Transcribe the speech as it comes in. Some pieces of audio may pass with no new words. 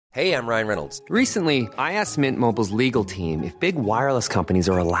Hey, I'm Ryan Reynolds. Recently, I asked Mint Mobile's legal team if big wireless companies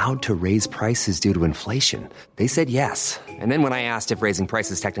are allowed to raise prices due to inflation. They said yes. And then when I asked if raising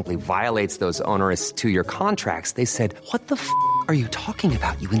prices technically violates those onerous two-year contracts, they said, "What the f*** are you talking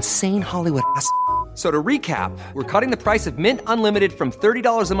about, you insane Hollywood ass?" So to recap, we're cutting the price of Mint Unlimited from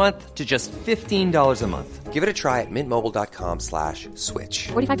 $30 a month to just $15 a month. Give it a try at mintmobile.com/switch.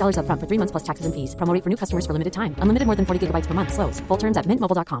 $45 up front for 3 months plus taxes and fees. Promo rate for new customers for limited time. Unlimited more than 40 gigabytes per month. Slows full terms at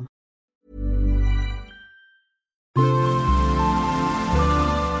mintmobile.com.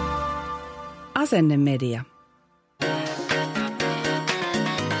 Asennemedia.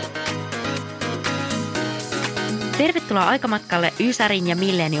 Tervetuloa aikamatkalle Ysärin ja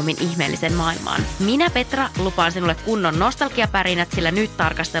Millenniumin ihmeellisen maailmaan. Minä, Petra, lupaan sinulle kunnon nostalgiapärinät, sillä nyt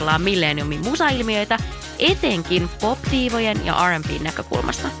tarkastellaan Millenniumin musailmiöitä, etenkin pop-diivojen ja R&B:n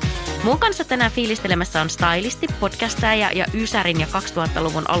näkökulmasta. Mun kanssa tänään fiilistelemässä on stylisti, podcastaja ja Ysärin ja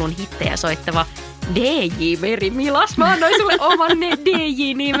 2000-luvun alun hittejä soittava DJ Meri Milas. Mä annoin sulle oman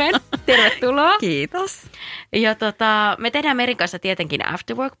DJ-nimen. Tervetuloa. Kiitos. Ja me tehdään Merin kanssa tietenkin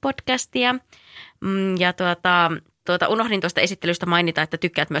Afterwork-podcastia. Ja unohdin tuosta esittelystä mainita, että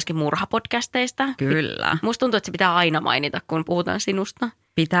tykkäät myöskin murhapodcasteista. Kyllä. Musta tuntuu, että se pitää aina mainita, kun puhutaan sinusta.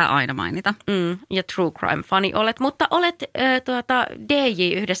 Pitää aina mainita. Ja true crime-fani olet, mutta olet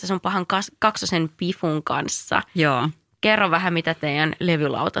DJ yhdessä sun pahan kaksosen Pifun kanssa. Joo. Kerro vähän, mitä teidän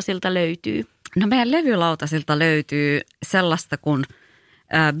levylautasilta löytyy. No meidän levylautasilta löytyy sellaista, kun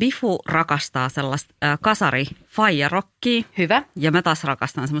Bifu rakastaa sellaista kasari-faija-rockia. Hyvä. Ja mä taas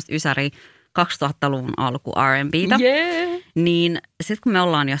rakastan semmoista Ysäri 2000-luvun alku R&B:tä. Yeah. Niin sitten kun me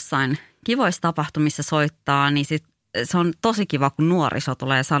ollaan jossain kivoissa tapahtumissa soittaa, niin sit se on tosi kiva, kun nuoriso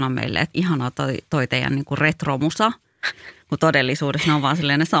tulee sanoa meille, että ihanaa toi teidän niinku retromusa. Kun todellisuudessa ne on vaan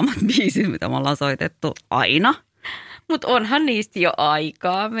silleen ne samat biisit, mitä me ollaan soitettu aina. Mutta onhan niistä jo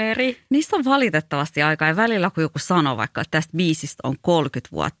aikaa, Meri. Niistä on valitettavasti aikaa ja välillä kun joku sanoo vaikka, että tästä biisistä on 30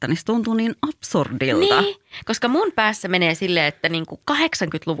 vuotta, niin se tuntuu niin absurdilta. Niin, koska mun päässä menee silleen, että niinku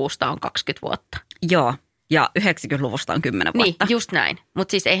 80-luvusta on 20 vuotta. Joo, ja 90-luvusta on 10 vuotta. Niin, just näin.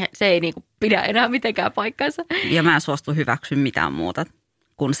 Mutta siis se ei niinku pidä enää mitenkään paikkansa. Ja mä en suostu hyväksyä mitään muuta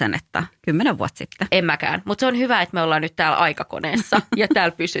kuin sen, että 10 vuotta sitten. En mäkään, mutta se on hyvä, että me ollaan nyt täällä aikakoneessa ja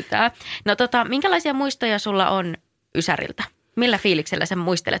täällä pysytään. No minkälaisia muistoja sulla on Ysäriltä? Millä fiiliksellä sä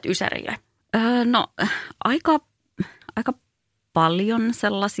muistelet Ysärille? No aika paljon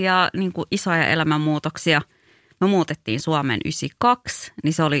sellaisia niin kuin isoja elämänmuutoksia. Me muutettiin Suomeen 92,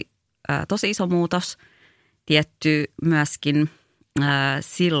 niin se oli tosi iso muutos. Tietty myöskin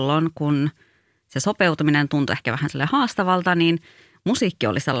silloin, kun se sopeutuminen tuntui ehkä vähän sille haastavalta, niin musiikki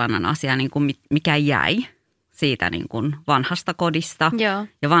oli sellainen asia, niin kuin mikä jäi siitä niin kuin vanhasta kodista. Joo.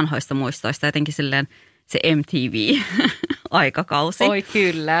 Ja vanhoista muistoista, jotenkin silleen se MTV-aikakausi. Oi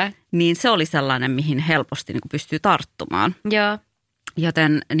kyllä. Niin se oli sellainen, mihin helposti niin kuin pystyy tarttumaan. Joo.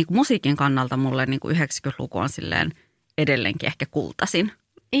 Joten niin kuin musiikin kannalta mulle niin kuin 90-luku on silleen edelleenkin ehkä kultasin.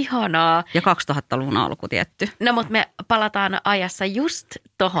 Ihanaa. Ja 2000-luvun alku tietty. No mutta me palataan ajassa just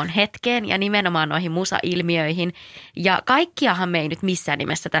tohon hetkeen ja nimenomaan noihin musailmiöihin. Ja kaikkiahan me ei nyt missään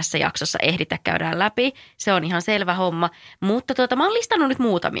nimessä tässä jaksossa ehditä käydään läpi. Se on ihan selvä homma. Mutta mä oon listannut nyt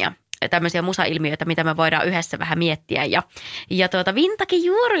muutamia tämmöisiä musailmiöitä, mitä me voidaan yhdessä vähän miettiä. Ja Vintakin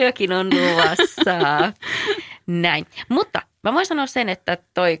juorujakin on luvassa. Näin. Mutta mä voin sanoa sen, että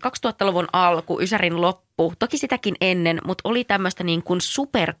toi 2000-luvun alku, Ysärin loppu, toki sitäkin ennen, mutta oli tämmöistä niin kuin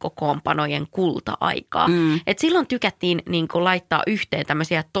superkokoonpanojen kulta-aikaa. Et silloin tykättiin niin kuin laittaa yhteen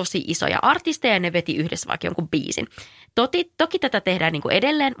tämmöisiä tosi isoja artisteja ja ne veti yhdessä vaikka jonkun biisin. Toki tätä tehdään niin kuin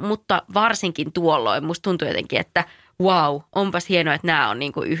edelleen, mutta varsinkin tuolloin musta tuntui jotenkin, että wow, onpas hienoa, että nämä on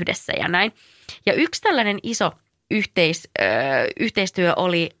niin kuin yhdessä ja näin. Ja yksi tällainen iso yhteistyö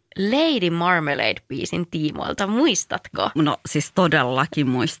oli Lady Marmalade-biisin tiimoilta. Muistatko? No siis todellakin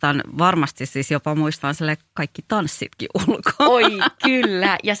muistan. Varmasti siis jopa muistan sille kaikki tanssitkin ulkoa. Oi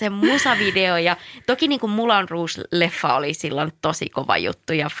kyllä. Ja se musavideo ja toki niin kuin Moulin Rouge-leffa oli silloin tosi kova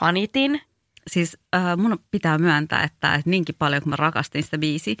juttu ja fanitin. Siis mun pitää myöntää, että niinkin paljon kun mä rakastin sitä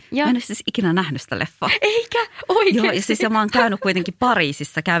biisiä, mä en ole siis ikinä nähnyt sitä leffaa. Eikä oikeasti. Joo, ja siis mä oon käynyt kuitenkin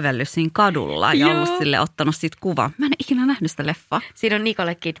Pariisissa kävellyt siinä kadulla ja ollut sille ottanut siitä kuvan. Mä en ihan nähnyt sitä leffaa. Siinä on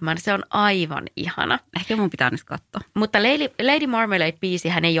Nicole Kidman, se on aivan ihana. Ehkä mun pitää nyt katsoa. Mutta Lady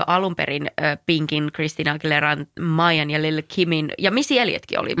Marmalade-biisihän ei ole alun perin Pinkin, Christina Aguileran, Mayan ja Lil Kimin ja Missy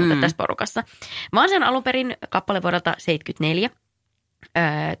Elliottkin oli mutta tässä porukassa. Vaan sen alun perin kappale vuodelta 1974.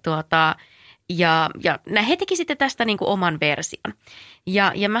 Ja he teki sitten tästä niin kuin oman version.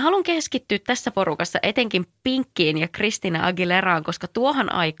 Ja mä haluan keskittyä tässä porukassa etenkin Pinkkiin ja Christina Aguileraan, koska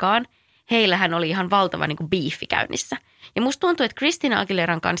tuohon aikaan heillähän oli ihan valtava niin kuin biifi käynnissä. Ja musta tuntuu, että Christina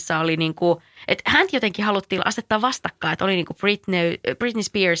Aguileran kanssa oli niin kuin, että häntä jotenkin haluttiin asettaa vastakkain, että oli niin kuin Britney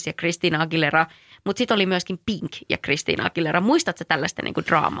Spears ja Christina Aguilera, mutta sitten oli myöskin Pink ja Christina Aguilera. Muistatko tällaista niin kuin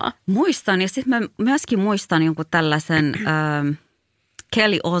draamaa? Muistan, ja sitten mä myöskin muistan jonkun tällaisen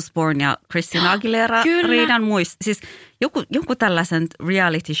Kelly Osbourne ja Christina Aguilera riidan siis joku tällaisen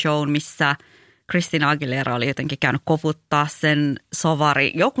reality show, missä Christina Aguilera oli jotenkin käynyt koputtaa sen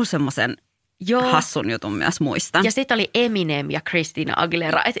sovari, joku semmoisen hassun jutun myös muistan. Ja sitten oli Eminem ja Christina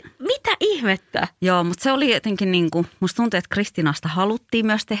Aguilera. Et mitä ihmettä? Joo, mutta se oli jotenkin niin kuin, musta tuntuu, että Christinasta haluttiin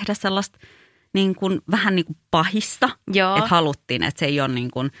myös tehdä sellaista niin kuin, vähän niin kuin pahista. Joo. Että haluttiin, että se ei ole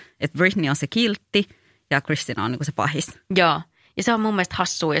niin kuin, että Britney on se kiltti ja Christina on niin kuin se pahis. Joo. Ja se on mun mielestä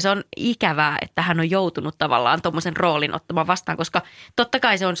hassua ja se on ikävää, että hän on joutunut tavallaan tuommoisen roolin ottamaan vastaan, koska totta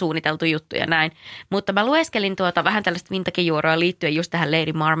kai se on suunniteltu juttu ja näin. Mutta mä lueskelin vähän tällaista vintakejuoroa liittyen just tähän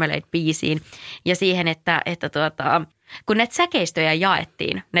Lady Marmalade-biisiin ja siihen, että kun näitä säkeistöjä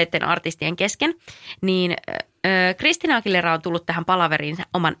jaettiin näiden artistien kesken, niin Christina Aguilera on tullut tähän palaveriin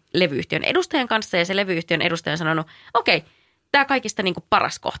oman levyyhtiön edustajan kanssa ja se levyyhtiön edustaja on sanonut, okei, tämä kaikista niin kuin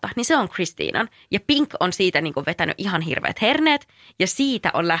paras kohta, niin se on Christinan. Ja Pink on siitä niin kuin vetänyt ihan hirveät herneet ja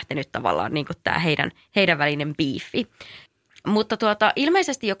siitä on lähtenyt tavallaan niin kuin tämä heidän välinen biifi. Mutta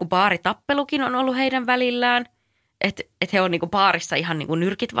ilmeisesti joku baaritappelukin on ollut heidän välillään, että he on niin kuin baarissa ihan niin kuin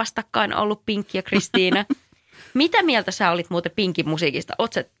nyrkit vastakkain ollut Pink ja Christina. Mitä mieltä sä olit muuten Pinkin musiikista?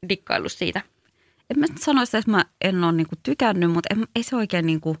 Ootko sä dikkaillut siitä? En mä sanoisi, että mä en ole niin kuin tykännyt, mutta ei se oikein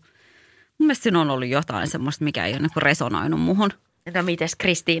niin kuin, mun mielestä siinä on ollut jotain semmoista, mikä ei ole niin kuin resonoinut muhun. No mites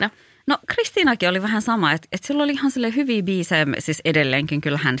Christina? No Christinakin oli vähän sama, että sillä oli ihan silleen hyviä biisejä, siis edelleenkin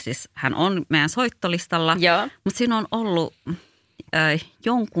kyllä hän on meidän soittolistalla. Joo. Mutta siinä on ollut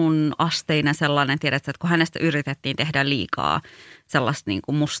jonkun asteinen sellainen, tiedätkö, että kun hänestä yritettiin tehdä liikaa sellaista niin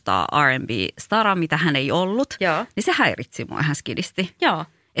kuin mustaa R&B-staraa, mitä hän ei ollut, Joo. niin se häiritsi mua ihan skidisti. Joo.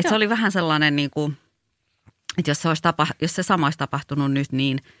 Että se oli vähän sellainen, niin kuin, että jos se sama olisi tapahtunut nyt,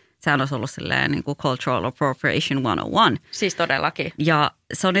 niin sehän olisi ollut silleen niin kuin cultural appropriation 101. Siis todellakin. Ja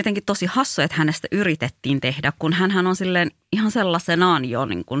se on jotenkin tosi hassu, että hänestä yritettiin tehdä, kun hänhän on silleen ihan sellaisenaan jo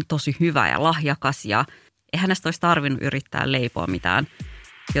niin kuin tosi hyvä ja lahjakas ja ei hänestä olisi tarvinnut yrittää leipoa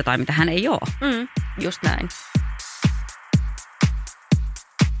jotain, mitä hän ei ole. Just näin.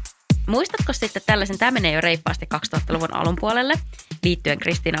 Muistatko sitten tällaisen, tämä menee jo reippaasti 2000-luvun alun puolelle, liittyen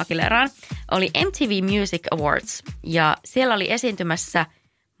Christina Aguileraan, oli MTV Music Awards ja siellä oli esiintymässä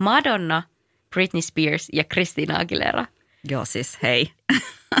Madonna, Britney Spears ja Christina Aguilera. Joo, siis hei.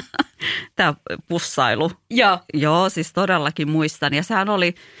 Tämä pussailu. Joo. Joo, siis todellakin muistan. Ja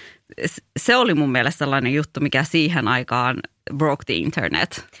se oli mun mielestä sellainen juttu, mikä siihen aikaan broke the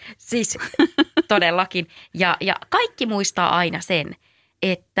internet. Siis todellakin. Ja kaikki muistaa aina sen,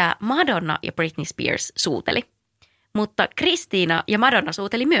 että Madonna ja Britney Spears suuteli. Mutta Christina ja Madonna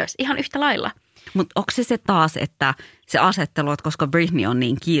suuteli myös ihan yhtä lailla. Mutta onko se taas, että se asettelu, että koska Britney on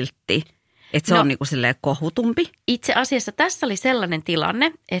niin kiltti, että se on niinku silleen kohutumpi? Itse asiassa tässä oli sellainen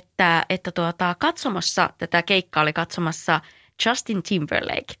tilanne, että katsomassa tätä keikkaa oli katsomassa Justin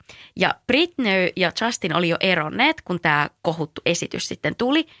Timberlake. Ja Britney ja Justin oli jo eronneet, kun tämä kohuttu esitys sitten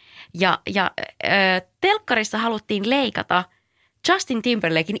tuli. Ja telkkarissa haluttiin leikata Justin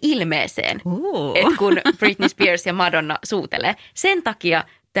Timberlaken ilmeeseen, että kun Britney Spears ja Madonna suutelee. Sen takia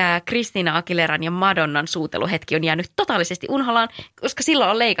tämä Christina Aguileran ja Madonnan suuteluhetki on jäänyt totaalisesti unholaan, koska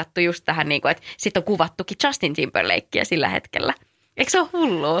silloin on leikattu just tähän, niin kuin, että sitten on kuvattukin Justin Timberlakea sillä hetkellä. Eikö se ole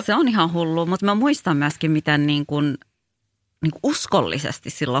hullua? Se on ihan hullua, mutta mä muistan myöskin, miten niin kuin uskollisesti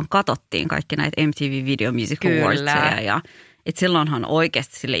silloin katsottiin kaikki näitä MTV Video Music Awardsia. Ja että silloinhan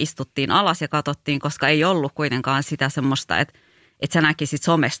oikeasti sille istuttiin alas ja katsottiin, koska ei ollut kuitenkaan sitä semmoista, että sä näkisit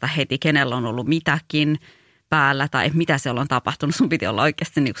somesta heti, kenellä on ollut mitäkin päällä tai mitä siellä on tapahtunut. Sun piti olla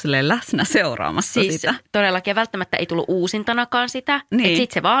oikeasti niin kuin läsnä seuraamassa siis sitä. Todellakin, ja välttämättä ei tullut uusintanakaan sitä. Niin. Että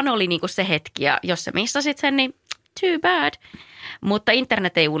sitten se vaan oli niin kuin se hetki, ja jos sä missasit sen, niin too bad. Mutta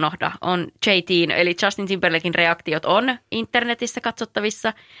internet ei unohda. On JT:n, eli Justin Timberlaken reaktiot on internetissä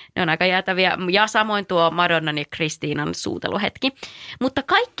katsottavissa. Ne on aika jäätäviä. Ja samoin tuo Madonnan ja Christinan suuteluhetki. Mutta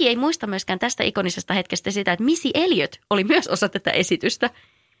kaikki ei muista myöskään tästä ikonisesta hetkestä sitä, että Missy Elliott oli myös osa tätä esitystä.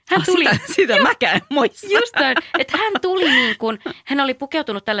 Hän tuli, sitä mäkään en muista. Just näin, että hän tuli niin kuin, hän oli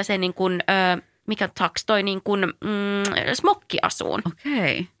pukeutunut tällaiseen niin kuin, mikä tux toi niin kuin smokkiasuun.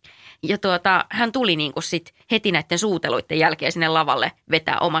 Okei. Okay. Ja hän tuli niin kuin sit heti näiden suuteluiden jälkeen sinne lavalle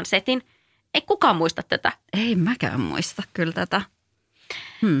vetää oman setin. Ei kukaan muista tätä. Ei mäkään muista kyllä tätä.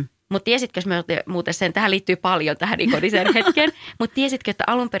 Mutta tiesitkö muuten sen, tähän liittyy paljon tähän ikoniseen hetkeen, mutta tiesitkö, että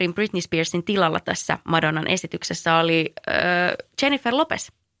alun perin Britney Spearsin tilalla tässä Madonnan esityksessä oli Jennifer Lopez.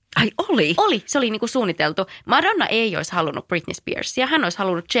 Ai oli? Oli, se oli niinku suunniteltu. Madonna ei olisi halunnut Britney Spearsia, hän olisi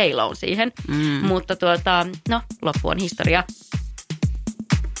halunnut J.Lo'n siihen, mutta loppu on historia.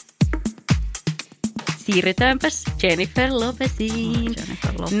 Siirrytäänpäs Jennifer Lopesiin.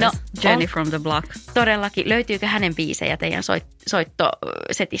 Jennifer Lopez. Jenny from the Block. Todellakin. Löytyykö hänen biisejä teidän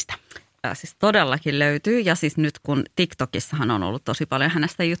soittosetistä? Siis todellakin löytyy. Ja siis nyt kun TikTokissahan on ollut tosi paljon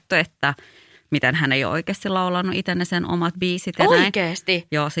hänestä juttuja, että miten hän ei ole oikeasti laulannut itse sen omat biisit. Oikeasti?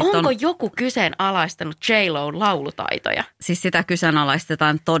 Joo, onko joku kyseenalaistanut J.Lo'n laulutaitoja? Siis sitä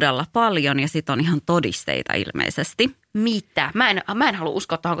kyseenalaistetaan todella paljon ja sitten on ihan todisteita ilmeisesti. Mitä? Mä en halua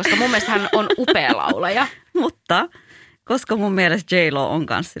uskoa tuohon, koska mun mielestä hän on upea laulaja. Mutta koska mun mielestä J.Lo on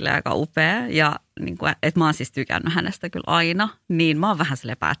kanssa aika upea ja niin kuin, että mä oon siis tykännyt hänestä kyllä aina, niin mä oon vähän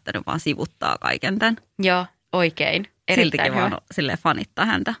sille päättänyt vaan sivuttaa kaiken tämän. Joo, oikein. Siltikin vaan silleen fanittaa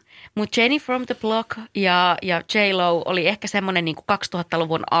häntä. Mutta Jenny from the Block ja J.Lo oli ehkä semmoinen niin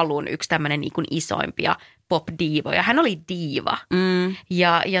 2000-luvun alun yksi tämmöinen niin isoimpia pop-diivoja. Hän oli diiva.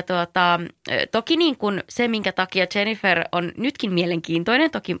 Ja toki niin kuin se, minkä takia Jennifer on nytkin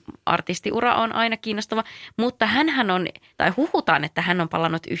mielenkiintoinen, toki artistiura on aina kiinnostava, mutta hänhän on, tai huhutaan, että hän on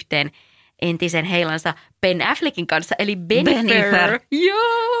palannut yhteen entisen heilansa Ben Affleckin kanssa, eli Bennifer.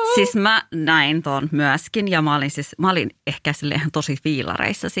 Joo! Siis mä näin ton myöskin ja mä olin ehkä silleen tosi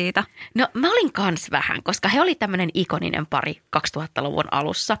fiilareissa siitä. No mä olin kans vähän, koska he oli tämmöinen ikoninen pari 2000-luvun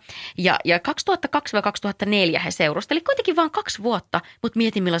alussa. Ja 2002-2004 he seurusteli kuitenkin vain 2 vuotta, mutta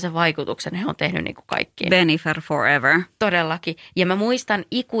mietin millaisen vaikutuksen he on tehnyt niin kuin kaikkiin. Bennifer forever. Todellakin. Ja mä muistan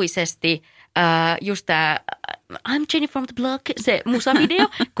ikuisesti just tämä I'm Jenny from the Block, se musavideo,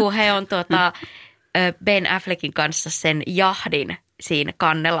 kun he on Ben Affleckin kanssa sen jahdin siinä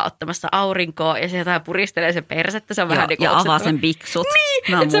kannella ottamassa aurinkoa ja se jotain puristelee sen persettä. Se on vähän niin kuin ja avaa sen biksut.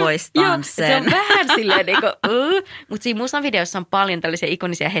 Niin, mä muistan sen. Se on vähän silleen niin kuin, mutta siinä musavideossa on paljon tällaisia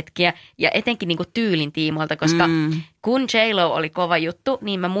ikonisia hetkiä ja etenkin niin kuin tyylin tiimoilta, koska kun J.Lo oli kova juttu,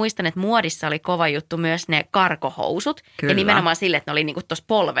 niin mä muistan, että muodissa oli kova juttu myös ne karkohousut. Kyllä. Ja nimenomaan sille, että ne oli niin kuin tuossa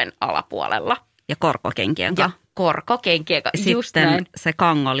polven alapuolella. Ja korkokenkien kanssa. Ja korkokenkien kanssa, just näin. Sitten se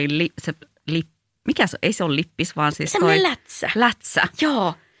kango oli mikä se, ei se ole lippis, vaan siis semmoinen lätsä. Lätsä.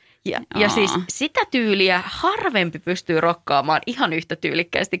 Joo. Ja siis sitä tyyliä harvempi pystyy rokkaamaan ihan yhtä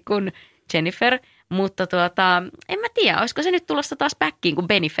tyylikkäästi kuin Jennifer. Mutta en mä tiedä, olisiko se nyt tulossa taas backiin, kun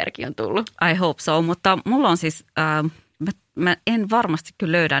Benniferkin on tullut. I hope so, mutta mulla on siis, mä en varmasti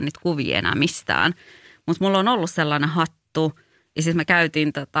kyllä löydä niitä kuvia enää mistään. Mutta mulla on ollut sellainen hattu. Ja siis me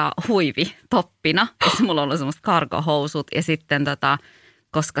käytiin huivitoppina, ja mulla on ollut semmoiset kargohousut ja sitten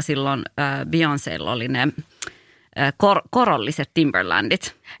koska silloin Beyoncélla oli ne korolliset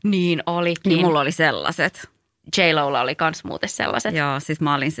Timberlandit. Niin olikin. Niin mulla oli sellaiset. J.Lolla oli kans muuten sellaiset. Joo, siis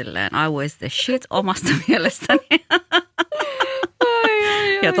mä olin silleen I was the shit omasta mielestäni.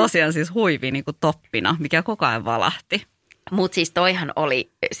 Ai. Ja tosiaan siis huivi niin kuin toppina, mikä koko ajan valahti. Mutta siis toihan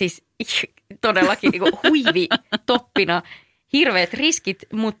oli siis todellakin niin kuin huivi toppina. Hirveät riskit,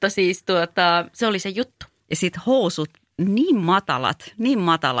 mutta siis se oli se juttu. Ja sitten housut niin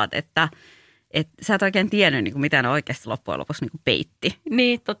matalat, että sä et oikein tiennyt, niin kuin mitä ne oikeasti loppujen lopuksi niin kuin peitti.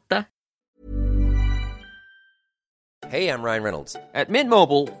 Niin, totta. Hey, I'm Ryan Reynolds. At Mint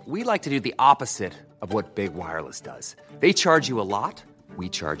Mobile, we like to do the opposite of what Big Wireless does. They charge you a lot, we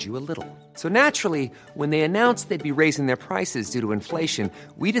charge you a little. So naturally, when they announced they'd be raising their prices due to inflation,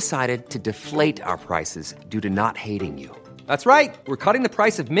 we decided to deflate our prices due to not hating you. That's right. We're cutting the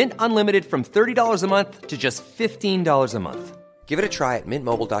price of Mint Unlimited from $30 a month to just $15 a month. Give it a try at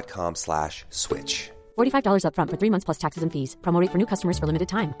mintmobile.com/switch. $45 up front for 3 months plus taxes and fees. Promo rate for new customers for limited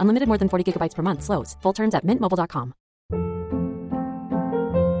time. Unlimited more than 40 gigabytes per month. Slows full terms at mintmobile.com.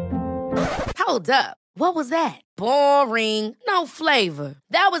 Hold up. What was that? Boring. No flavor.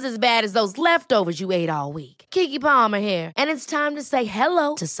 That was as bad as those leftovers you ate all week. Keke Palmer here. And it's time to say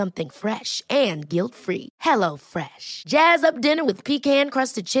hello to something fresh and guilt-free. Hello Fresh. Jazz up dinner with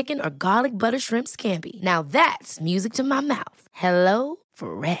pecan-crusted chicken or garlic butter shrimp scampi. Now that's music to my mouth. Hello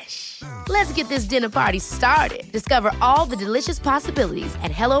Fresh. Let's get this dinner party started. Discover all the delicious possibilities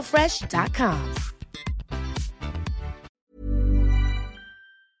at hellofresh.com.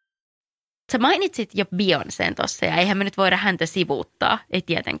 Sä mainitsit jo Beyoncén tossa ja eihän me nyt voida häntä sivuuttaa, ei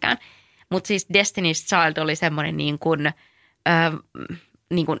tietenkään. Mutta siis Destiny's Child oli semmoinen niin kuin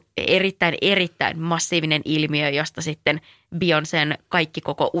erittäin massiivinen ilmiö, josta sitten Beyoncén kaikki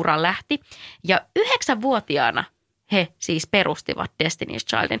koko ura lähti. Ja 9-vuotiaana he siis perustivat Destiny's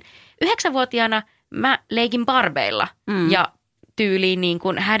Childin. 9-vuotiaana mä leikin barbeilla ja tyyliin niin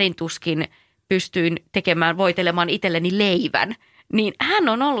kuin hädintuskin pystyin voitelemaan itselleni leivän. Niin hän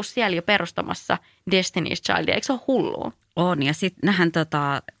on ollut siellä jo perustamassa Destiny's Childia. Eikö se ole hullua? On, ja sitten nähän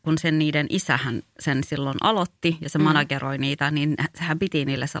kun sen niiden isähän sen silloin aloitti ja se manageroi niitä, niin hän piti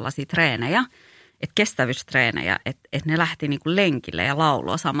niille sellaisia treenejä, että kestävyystreenejä, että ne lähti niinku lenkille ja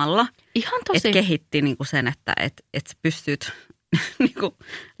laulua samalla. Ihan tosi. Että kehitti niinku sen, että sä pystyt niinku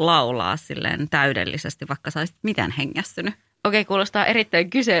laulaa silleen täydellisesti, vaikka sä olisit miten hengästynyt. Okei, kuulostaa erittäin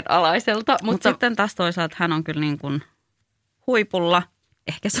kyseenalaiselta, Mutta sitten taas toisaalta hän on kyllä niin kuin huipulla.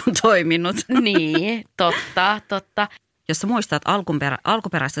 Ehkä se on toiminut. Niin, totta. Jos sä muistat,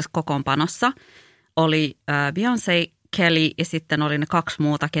 alkuperäisessä kokoonpanossa oli Beyoncé, Kelly ja sitten oli ne 2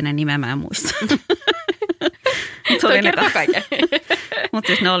 muuta, kenen nimeä mä en muista. Mutta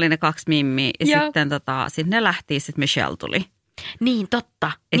siis ne oli ne 2 mimmiä ja sitten ne lähti, sitten Michelle tuli. Niin,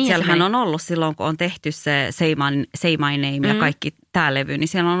 totta. Että niin siellähän on ollut silloin, kun on tehty se Say My Name ja kaikki tää levy, niin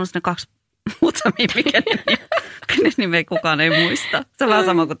siellä on ollut ne 2 muuta mimmiä, kenen nimeä kukaan ei muista. Se on vähän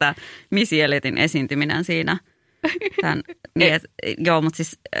sama kuin tämä Missy Elliotin esiintyminen siinä. Joo, mutta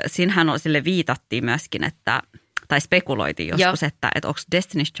siis siinähän sille viitattiin myöskin, tai spekuloitiin joskus, että onko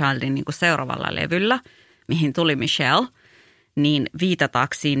Destiny's Childin niin kuin seuraavalla levyllä, mihin tuli Michelle, niin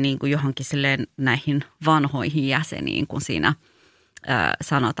viitataanko siinä niin kuin johonkin silleen näihin vanhoihin jäseniin, kun siinä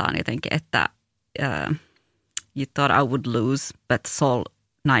sanotaan jotenkin, että you thought I would lose, but sold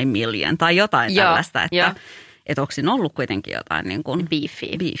 9 million, tai jotain tällaista, että onko siinä ollut kuitenkin jotain niin kuin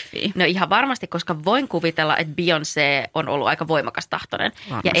beefia. No ihan varmasti, koska voin kuvitella, että Beyoncé on ollut aika voimakas tahtoinen.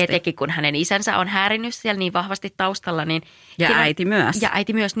 Varmasti. Ja etenkin, kun hänen isänsä on häirinyt siellä niin vahvasti taustalla. Niin ja äiti myös. Ja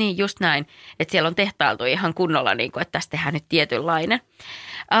äiti myös, niin just näin. Että siellä on tehtailtu ihan kunnolla, niin kuin, että tästä tehdään nyt tietynlainen.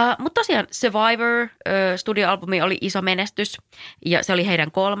 Mutta tosiaan Survivor studioalbumi oli iso menestys ja se oli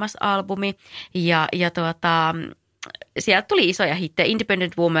heidän 3. albumi. Ja sieltä tuli isoja hittejä.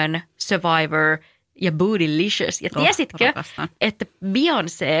 Independent Woman, Survivor ja Bootylicious. Ja tiesitkö, että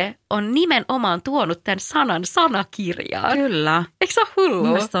Beyoncé on nimenomaan tuonut tämän sanan sanakirjaan? Kyllä. Eikö se ole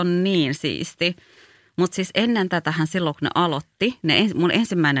hullua? Mielestäni on niin siisti. Mutta siis ennen tätähän silloin, kun ne aloitti, mun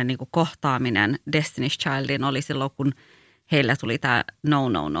ensimmäinen niinku kohtaaminen Destiny's Childin oli silloin, kun heillä tuli tämä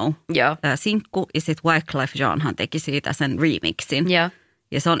No sinkku. Ja sitten Wyclef Jeanhan teki siitä sen remixin.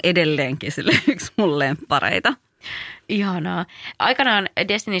 Ja se on edelleenkin sille yksi mun lemppareita. Ihanaa. Aikanaan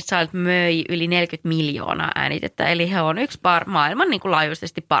Destiny's Child möi yli 40 miljoonaa äänitettä, eli he on yksi maailman niin kuin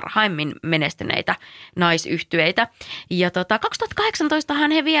laajuisesti parhaimmin menestyneitä naisyhtyeitä. Ja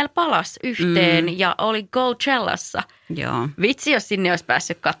 2018han he vielä palas yhteen ja oli Coachellassa. Joo. Vitsi, jos sinne olisi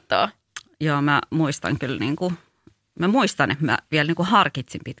päässyt katsoa. Joo, mä muistan kyllä että mä vielä niin kuin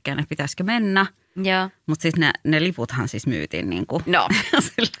harkitsin pitkään, että pitäisikö mennä. Mutta sitten ne liputhan siis myytiin niin kuin. No,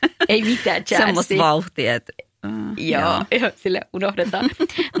 ei mitään chanssia. Semmoista vauhtia, että Joo, sille unohdetaan.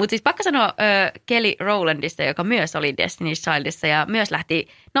 Mutta siis pakko sanoa Kelly Rowlandista, joka myös oli Destiny's Childissa ja myös lähti,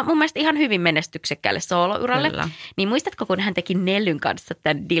 no mun mielestä ihan hyvin menestyksekkäälle soolouralle. Kyllä. Niin muistatko, kun hän teki Nellyn kanssa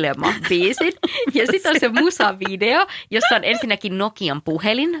tämän Dilemma-biisin? Ja sitten on se musavideo, jossa on ensinnäkin Nokian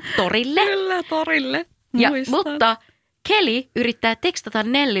puhelin torille. Kyllä, torille. Mutta Kelly yrittää tekstata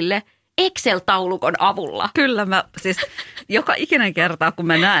Nellille Excel-taulukon avulla. Kyllä, mä siis joka ikinen kertaa, kun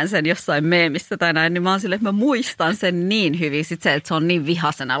mä näen sen jossain meemissä tai näin, niin mä oon silleen, että mä muistan sen niin hyvin. Sitten se, että se on niin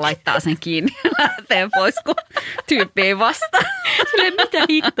vihasena, laittaa sen kiinni ja lähtee pois, kun tyyppi ei vastaa. Silleen, mitä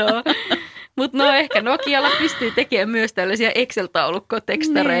hittoa. Mutta no ehkä Nokialla pystyy tekemään myös tällaisia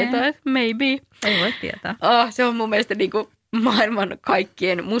Excel-taulukkotekstareita. Maybe. Ei voi tietää. Se on mun mielestä niinku maailman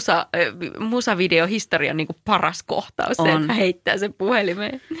kaikkien musavideohistorian niinku paras kohtaus, se, että heittää sen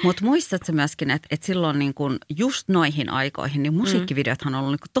puhelimeen. Mutta muistatko myöskin, että silloin niinku just noihin aikoihin, niin musiikkivideothan on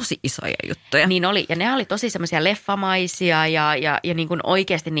ollut niinku tosi isoja juttuja. Niin oli, ja ne oli tosi semmoisia leffamaisia ja niinku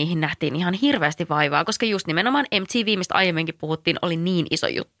oikeasti niihin nähtiin ihan hirveästi vaivaa, koska just nimenomaan MTV, mistä aiemminkin puhuttiin, oli niin iso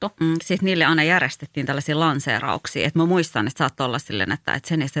juttu. Sitten niille aina järjestettiin tällaisia lanseerauksia, että mä muistan, että saattoi olla silleen, että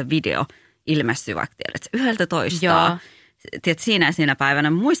sen ja se video ilmestyy vaikka tiedät, 11. Joo. Tiedät, siinä päivänä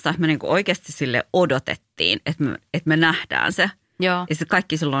muistan, että me niinku oikeasti sille odotettiin, että me nähdään se. Joo. Ja sitten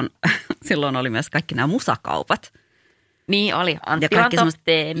kaikki silloin oli myös kaikki nämä musakaupat. Niin oli, Antti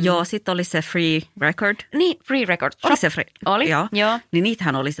Rantopteen. Joo, sitten oli se Free Record. Niin, Free Record. Oli se Free. Oli, joo. Niin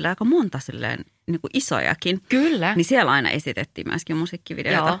niitähän oli sillä aika monta silleen niinku isojakin. Kyllä. Niin siellä aina esitettiin myöskin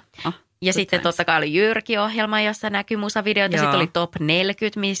musiikkivideoita. Joo. Ja sitten totta kai oli Jyrki-ohjelma, jossa näkyi musavideoita. Ja sitten oli Top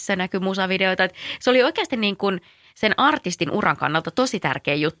 40, missä näkyi musavideoita. Et se oli oikeasti niin kuin sen artistin uran kannalta tosi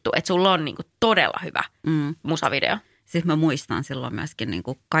tärkeä juttu, että sulla on niin kuin todella hyvä musavideo. Sitten mä muistan silloin myöskin niin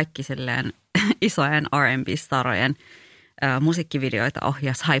kuin kaikki silleen isojen R&B-starojen musiikkivideoita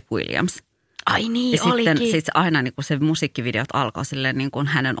ohjasi Hype Williams. Ai niin, ja olikin. Sitten aina niin kuin se musiikkivideot alkoi silleen niin kuin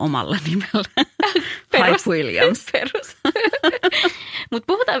hänen omalla nimellä. Hype Williams. Perus. Mutta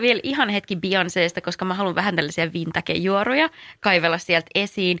puhutaan vielä ihan hetki Beyoncésta, koska mä haluan vähän tällaisia vintage-juoruja kaivella sieltä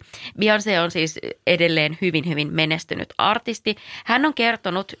esiin. Beyoncé on siis edelleen hyvin, hyvin menestynyt artisti. Hän on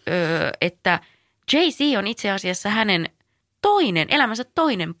kertonut, että Jay-Z on itse asiassa hänen elämänsä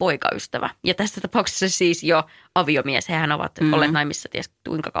toinen poikaystävä. Ja tässä tapauksessa siis jo aviomies. Hehän ovat olleet naimissa ties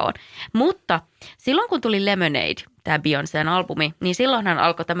kuinka kauan. Mutta silloin kun tuli Lemonade, tämä Beyoncén albumi, niin silloinhan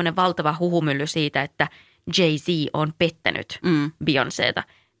alkoi tämmöinen valtava huhumylly siitä, että Jay-Z on pettänyt Beyoncéta.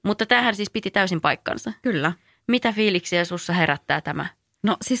 Mutta tämähän siis piti täysin paikkansa. Kyllä. Mitä fiiliksiä sussa herättää tämä?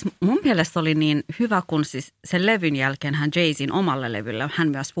 No siis mun mielestä oli niin hyvä, kun siis sen levyn jälkeen hän Jay-Zin omalle levylle, hän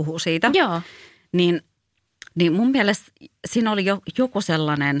myös puhuu siitä. Joo. Niin mun mielestä siinä oli joku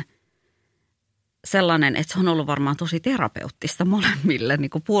sellainen, että se on ollut varmaan tosi terapeuttista molemmille niin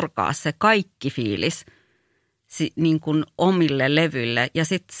kuin purkaa se kaikki fiilis niin kuin omille levyille ja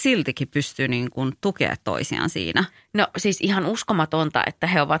sitten siltikin pystyy niin kuin tukea toisiaan siinä. No siis ihan uskomatonta, että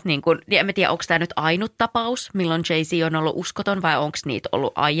he ovat niin kuin, en tiedä onko tämä nyt ainut tapaus, milloin Jay-Z on ollut uskoton vai onko niitä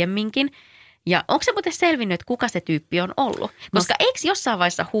ollut aiemminkin. Ja onko se muuten selvinnyt, että kuka se tyyppi on ollut? Koska eikö jossain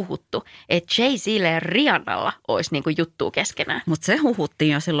vaiheessa huhuttu, että Jay-Zille ja Rihannalla olisi niinku juttua keskenään? Mutta se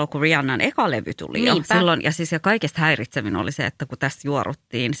huhuttiin jo silloin, kun Rihannan eka levy tuli. Silloin, ja siis kaikista häiritsevin oli se, että kun tästä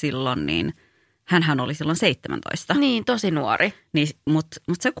juoruttiin silloin, niin hänhän oli silloin 17. Niin, tosi nuori. Niin, mutta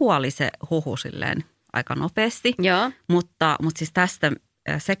se kuoli se huhu silleen aika nopeasti. Joo. Mutta siis tästä,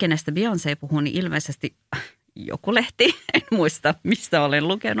 se kenestä Beyoncé puhuu, niin ilmeisesti joku lehti, en muista mistä olen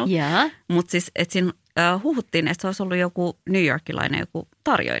lukenut. Mutta siis että siinä huhuttiin, että se olisi ollut joku New Yorkilainen joku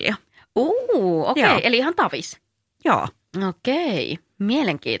tarjoilija. Okei. Eli ihan tavis. Joo. Okei,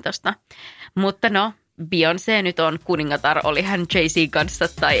 mielenkiintoista. Mutta no, Beyoncé nyt on kuningatar, oli hän Jay-Z kanssa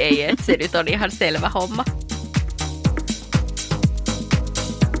tai ei, että se nyt on ihan selvä homma.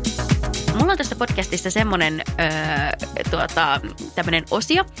 Mulla on tässä podcastissa semmoinen tämmöinen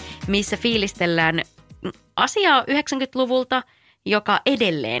osio, missä fiilistellään asiaa 90-luvulta, joka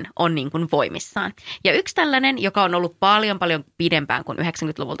edelleen on niin kuin voimissaan. Ja yksi tällainen, joka on ollut paljon, paljon pidempään kuin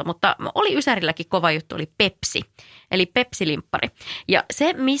 90-luvulta, mutta oli Ysärilläkin kova juttu, oli Pepsi, eli Pepsi-limppari. Ja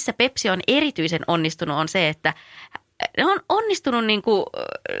se, missä Pepsi on erityisen onnistunut, on se, että ne on onnistunut niin kuin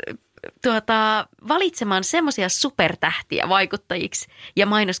valitsemaan semmoisia supertähtiä vaikuttajiksi ja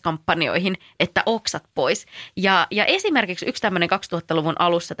mainoskampanjoihin, että oksat pois. Ja esimerkiksi yksi tämmöinen 2000-luvun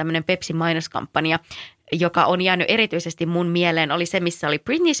alussa tämmöinen Pepsi-mainoskampanja, joka on jäänyt erityisesti mun mieleen, oli se, missä oli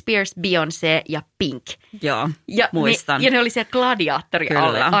Britney Spears, Beyoncé ja Pink. Joo, muistan. Ja ne oli siellä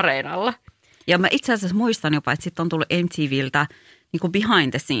gladiaattori-areenalla. Ja mä itse asiassa muistan jopa, että sitten on tullut MTVltä niin kuin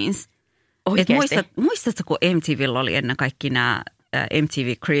behind the scenes. Muistatko, kun MTVllä oli ennen kaikki nämä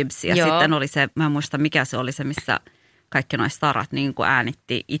MTV Cribs ja sitten oli se, mä en muista mikä se oli se, missä kaikki nuo starat niin kuin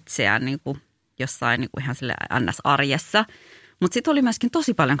äänitti itseään niin kuin jossain niin kuin ihan sille NS-arjessa. Mutta sitten oli myöskin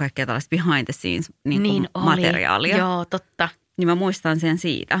tosi paljon kaikkea tällaista behind the scenes niin materiaalia. Joo, totta. Niin mä muistan sen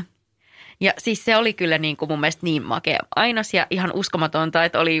siitä. Ja siis se oli kyllä niin kuin mun mielestä niin makea mainos ja ihan uskomatonta,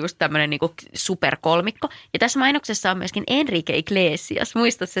 että oli just tämmöinen niin kuin superkolmikko. Ja tässä mainoksessa on myöskin Enrique Iglesias,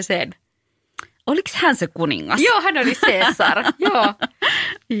 muistatko sen? Oliko hän se kuningas? Joo, hän oli Cesar, joo.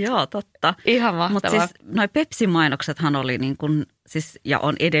 Joo, totta. Ihan mahtavaa. Mutta siis noi Pepsi-mainoksethan oli niin kuin, siis, ja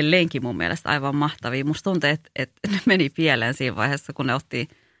on edelleenkin mun mielestä aivan mahtavia. Musta tuntuu, että ne meni pieleen siinä vaiheessa, kun ne otti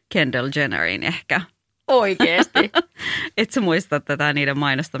Kendall Jennerin ehkä. Oikeesti? Et sä muista tätä niiden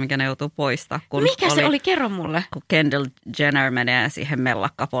mainosta, mikä ne joutuu poistaa. Mikä se oli? Kerro mulle. Kun Kendall Jenner menee siihen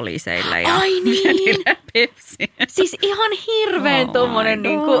mellakkapoliiseille ja ai niin. Pepsi. Siis ihan hirveän tommonen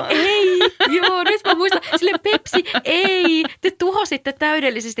niinku, ei, joo, nyt mä muistan. Silleen Pepsi, ei, te tuhositte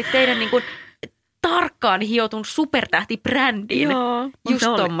täydellisesti teidän niinku tarkkaan hiotun supertähtibrändin. Joo, just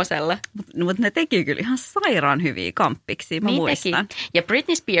tommosella. Mutta ne teki kyllä ihan sairaan hyviä kamppiksi, mä muistan. Teki. Ja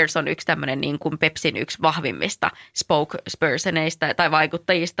Britney Spears on yksi tämmöinen niin kuin Pepsin yksi vahvimmista spokespersoneista tai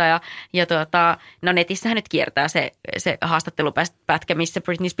vaikuttajista. No netissähän nyt kiertää se haastattelupätkä, missä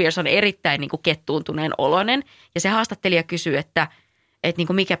Britney Spears on erittäin niin kuin kettuuntuneen oloinen. Ja se haastattelija kysyy, että niin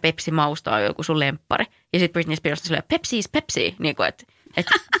kuin mikä Pepsi mausta on joku sun lemppari. Ja sitten Britney Spears on silleen, Pepsi is Pepsi, niin kuin, että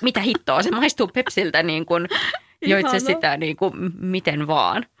mitä hittoa, se maistuu Pepsiltä niin kuin, joitse sitä niin kuin, miten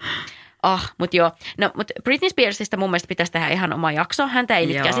vaan. Mutta joo. No, mutta Britney Spearsista mun mielestä pitäisi tehdä ihan oma jakso. Häntä ei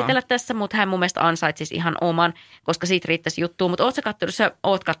nyt käsitellä tässä, mutta hän mun mielestä ansaitsisi ihan oman, koska siitä riittäisi juttua. Mutta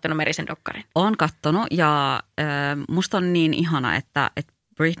oot kattonut Merisen dokkarin? Oon kattonut ja musta on niin ihana, että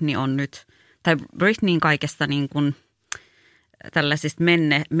Britney on nyt, tai Britneyn kaikesta niin kuin tällaisista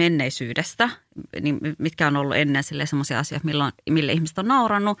menneisyydestä, niin mitkä on ollut ennen semmoisia asioita, mille ihmiset on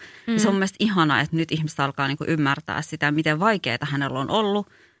naurannut. Ja se on mun mielestä ihanaa, että nyt ihmiset alkaa niinku ymmärtää sitä, miten vaikeaa hänellä on ollut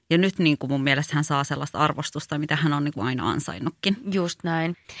Ja nyt niin kuin mun mielestä hän saa sellaista arvostusta, mitä hän on niin kuin aina ansainnutkin. Just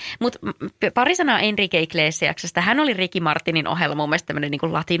näin. Mutta pari sanaa Enrique Iglesiaksesta. Hän oli Ricky Martinin ohella mun mielestä tämmöinen niin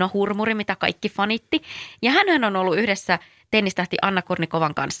kuin latinohurmuri, mitä kaikki fanitti. Ja hänhän on ollut yhdessä tennistähti Anna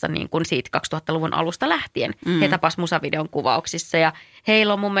Kournikovan kanssa niin kuin siitä 2000-luvun alusta lähtien. He tapas musavideon kuvauksissa ja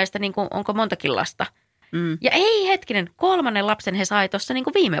heillä on mun mielestä niin kuin, onko montakin lasta. Ja ei hetkinen, 3. lapsen he sai tuossa niin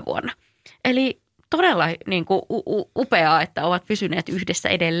kuin viime vuonna. Eli todella niin kuin upeaa, että ovat pysyneet yhdessä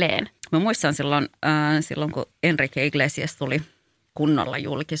edelleen. Mä muistan silloin kun Enrique Iglesias tuli kunnolla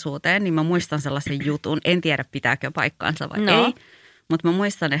julkisuuteen, niin mä muistan sellaisen jutun. En tiedä, pitääkö paikkaansa vai ei, mutta mä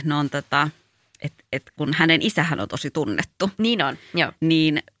muistan, että ne on että kun hänen isähän on tosi tunnettu. Niin on, joo.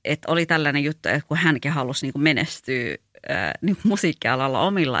 Niin, että oli tällainen juttu, että kun hänkin halusi niin kuin menestyä niin kuin musiikkialalla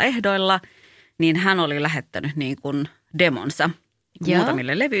omilla ehdoilla, niin hän oli lähettänyt niin kuin demonsa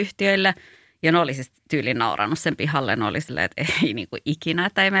muutamille levyyhtiöille. Ja ne oli siis tyyliin naurannut sen pihalle. Ne oli silleen, että ei niin kuin ikinä,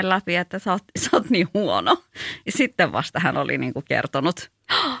 että ei mene läpi, että sä oot niin huono. Ja sitten vasta hän oli niin kuin kertonut,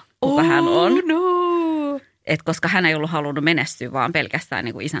 kuka hän on. No. Et koska hän ei ollut halunnut menestyä vaan pelkästään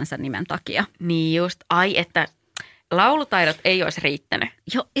niin kuin isänsä nimen takia. Niin just, että laulutaidot ei olisi riittänyt.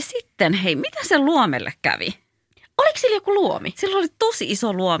 Joo, ja sitten hei, mitä se Luomelle kävi? Oliko sillä joku luomi? Sillä oli tosi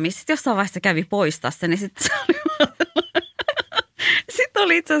iso luomi. Sitten jossain vaiheessa kävi poistaa sen, niin sitten se oli sitten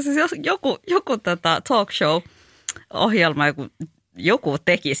oli itse asiassa joku talk show-ohjelma, joku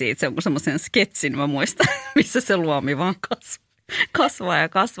teki siitä semmoisen sketsin, mä muistan, missä se luomi vaan kasvaa ja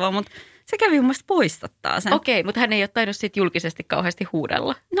kasvaa, mutta se kävi mun mielestä poistattaa sen. Okei, mutta hän ei ole tainnut siitä julkisesti kauheasti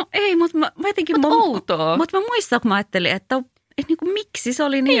huudella. No ei, mutta mä jotenkin... Mutta outoa. Mutta mä muistan, kun mä ajattelin, että niinku, miksi se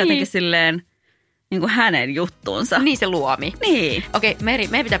oli niin jotenkin silleen niin kuin hänen juttuunsa. Niin se luomi. Niin. Okei, Meri,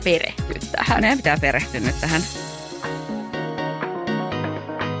 meidän pitää perehtyä tähän. Meidän pitää perehtyä nyt tähän.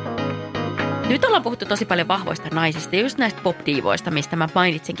 Nyt ollaan puhuttu tosi paljon vahvoista naisista ja just näistä pop-diivoista, mistä mä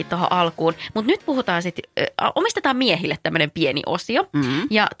mainitsinkin tuohon alkuun. Mutta nyt puhutaan sitten, omistetaan miehille tämmöinen pieni osio. Mm-hmm.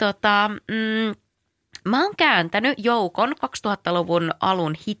 Ja mä oon kääntänyt joukon 2000-luvun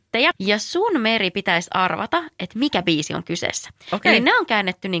alun hittejä ja sun Meri pitäisi arvata, että mikä biisi on kyseessä. Okay. Eli nämä on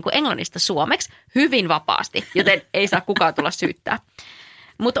käännetty niin kuin englannista suomeksi hyvin vapaasti, joten ei saa kukaan tulla syyttää.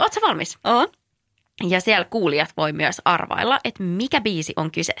 Mutta ootko sä valmis? Oon. Ja siellä kuulijat voi myös arvailla, että mikä biisi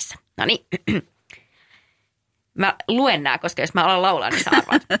on kyseessä. No niin, mä luen nää, koska jos mä alan laulaa, niin sä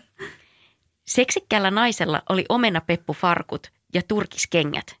arvaat. Seksikkäällä naisella oli omenapeppufarkut ja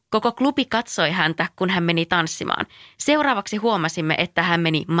turkiskengät. Koko klubi katsoi häntä, kun hän meni tanssimaan. Seuraavaksi huomasimme, että hän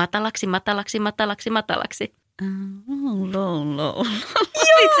meni matalaksi, matalaksi, matalaksi, matalaksi. Low.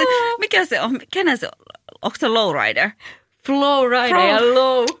 Mikä se on? Kenen se on? Onko se Lowrider? Flowrider ja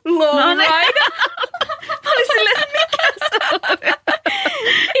Lowrider. Mä olin silleen, että mikä se on?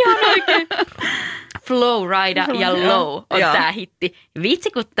 Ihan oikein. Flowrider ja Low on tää hitti.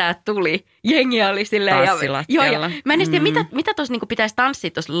 Vitsi, kun tää tuli. Jengi oli silleen. Tanssilattialla. Mä en tiedä, mitä tuossa niinku pitäisi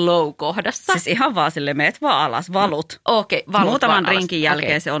tanssia tuossa Low-kohdassa. Siis ihan vaan silleen, meet vaan alas, valut. Okei, valut. Muutaman rinkin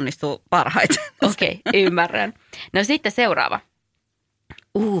jälkeen se onnistuu parhaiten. Okei, ymmärrän. No sitten seuraava.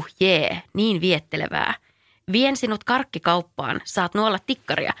 Niin viettelevää. Vien sinut karkkikauppaan, saat nuolla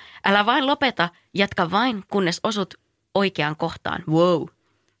tikkaria. Älä vain lopeta, jatka vain, kunnes osut oikeaan kohtaan. Wow.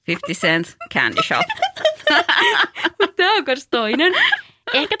 50 Cent Candy Shop. Tämä on myös toinen.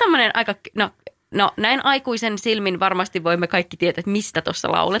 Ehkä tämmöinen aika, no näin aikuisen silmin varmasti voimme kaikki tietää, että mistä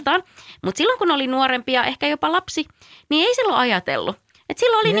tuossa lauletaan. Mutta silloin kun oli nuorempia, ehkä jopa lapsi, niin ei silloin ajatellut. Että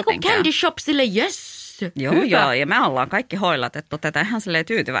silloin oli niinku Candy Shop sille yes. Joo, ja me ollaan kaikki hoilatettu tätä ihan silleen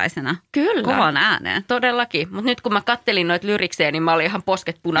tyytyväisenä. Kyllä. Kovan ääneen. Todellakin, mutta nyt kun mä kattelin noita lyriksejä, niin mä olin ihan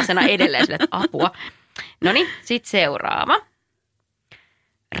posket punaisena edelleen sille, että apua. Noniin, sit seuraava.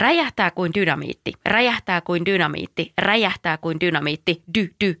 Räjähtää kuin dynamiitti, räjähtää kuin dynamiitti, räjähtää kuin dynamiitti,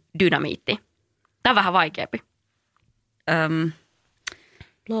 dynamiitti. Tää on vähän vaikeampi.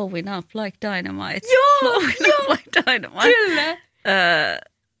 Blowing up like dynamite. Joo, Blowing up like dynamite. Kyllä.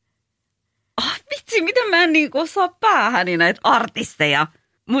 Vitsi, miten mä en niinku saa päähäni näitä artisteja.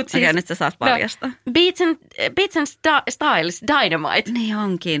 Mutta siis, nyt sä saat paljasta. Beats and Styles, Dynamite. Niin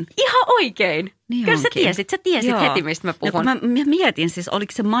onkin. Ihan oikein. Niin kyllä onkin. sä tiesit heti, mistä mä puhun. No, mä mietin siis,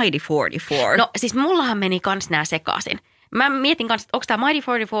 oliko se Mighty 44? No siis mullahan meni kans nää sekaisin. Mä mietin kanssa, että onko tämä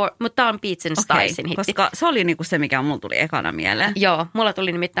Mighty 44, mutta tämä on Beats and Stylesin hitti. Koska se oli niinku se, mikä mulla tuli ekana mieleen. Joo, mulla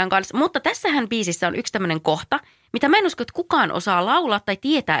tuli nimittäin kanssa. Mutta tässähän biisissä on yksi tämmöinen kohta, mitä mä en usko, että kukaan osaa laulaa tai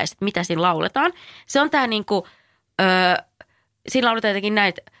tietää edes, mitä siinä lauletaan. Se on tää niinku, siinä lauletaan jotenkin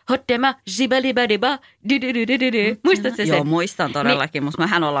näitä, hoddema, zibadibadiba, du. Muistatko sen? Joo, muistan todellakin, mutta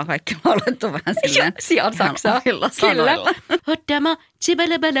mehän ollaan kaikki laulettu vähän silleen. Sijaan saksaa. Kyllä. Hoddema,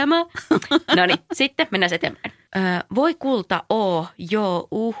 zibadibadama. No niin, sitten mennään eteenpäin. Voi kulta, joo,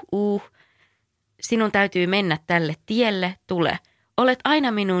 sinun täytyy mennä tälle tielle, tule. Olet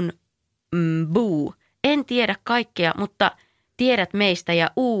aina minun buu. En tiedä kaikkea, mutta tiedät meistä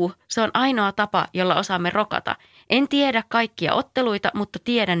ja se on ainoa tapa, jolla osaamme rokata. En tiedä kaikkia otteluita, mutta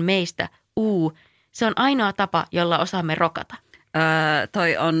tiedän meistä se on ainoa tapa, jolla osaamme rokata.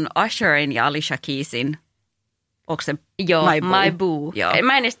 Toi on Usherin ja Alicia Keysin. Onko se Joo, My Boo. Joo.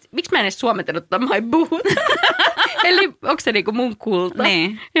 Miksi mä en edes suomentanut My Boo? Eli onko se niinku mun kulta?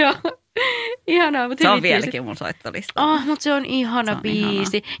 Niin. Joo. Ihanaa. Se on vieläkin mun soittolista. Mutta se on ihana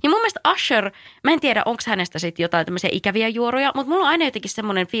biisi. Ihana. Ja mun mielestä Usher, mä en tiedä onko hänestä sitten jotain tämmöisiä ikäviä juoruja, mutta mulla on aina jotenkin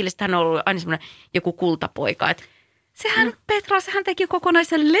semmoinen fiilis, että hän on ollut aina semmoinen joku kultapoika. Sehän, Petra, sehän teki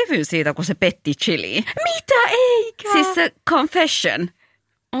kokonaisen levyn siitä, kun se petti Chiliin. Mitä? Eikä? Siis se Confession.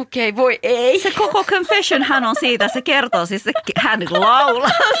 Okei, voi ei. Se koko Confession hän on siitä, se kertoo siis, hän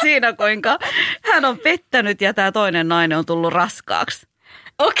laulaa siinä, kuinka hän on pettänyt ja tämä toinen nainen on tullut raskaaksi.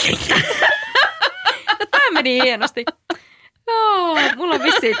 Okei. No, tämä meni hienosti. Mulla on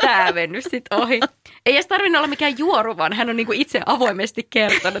vissiin tämä mennyt sitten ohi. Ei edes tarvinnut olla mikään juoru, vaan hän on niinku itse avoimesti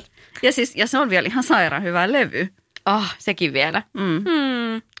kertonut. Ja se on vielä ihan sairaan hyvä levy. Sekin vielä.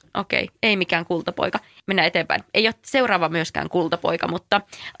 Okei, ei mikään kultapoika. Mennään eteenpäin. Ei ole seuraava myöskään kultapoika, mutta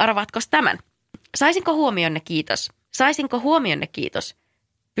arvaatko tämän? Saisinko huomionne kiitos?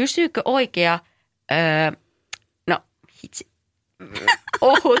 Pysyykö oikea,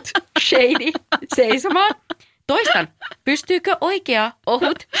 ohut shady seisomaan? Toistan, pystyykö oikea,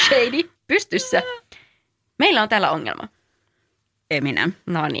 ohut shady pystyssä? Meillä on täällä ongelma. Eminem.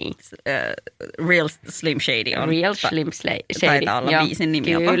 No niin. Real Slim Shady on. Real Slim Shady. Taitaa olla biisin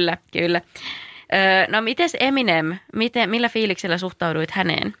nimi jopa. Kyllä. No mites Eminem, millä fiiliksellä suhtauduit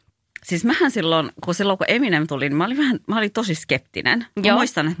häneen? Siis mähän silloin kun Eminem tuli, niin mä olin tosi skeptinen. Mä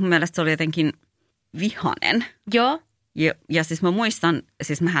muistan, että mun mielestä se oli jotenkin vihanen. Joo. Ja siis mä muistan,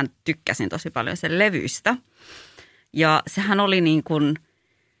 siis mähän tykkäsin tosi paljon sen levystä. Ja sehän oli niin kuin,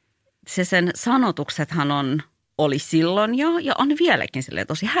 sen sanotuksethan oli silloin jo ja on vieläkin silleen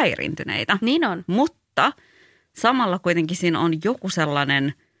tosi häiriintyneitä. Niin on. Mutta samalla kuitenkin siinä on joku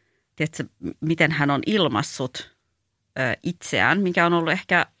sellainen, tiedätkö, miten hän on ilmassut itseään, mikä on ollut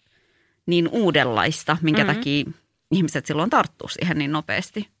ehkä niin uudenlaista, minkä takia ihmiset silloin tarttuu siihen niin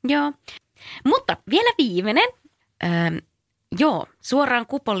nopeasti. Joo, mutta vielä viimeinen. Suoraan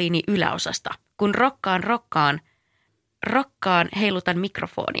kupoliini yläosasta. Kun rokkaan heilutan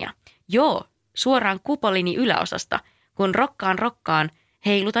mikrofonia. Joo, suoraan kupoliini yläosasta. Kun rokkaan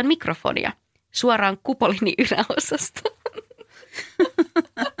heilutan mikrofonia. Suoraan kupoliini yläosasta.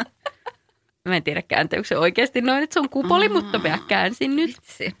 Mä en tiedä kääntyykö se oikeasti noin, että se on kupoli, mutta mä käänsin nyt.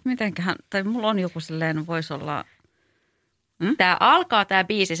 Vitsi, mitenköhän, tai mulla on joku silleen, voisi olla. Tää alkaa tää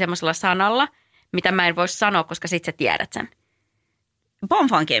biisi semmoisella sanalla, mitä mä en voi sanoa, koska sit sä tiedät sen.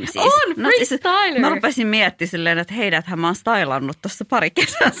 Bonfunk MCs. On, freestyler. Mä rupesin miettimään silleen, että heidäthän mä oon stylannut tuossa pari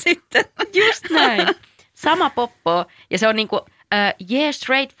kesää sitten. Just näin. Sama poppo. Ja se on niinku,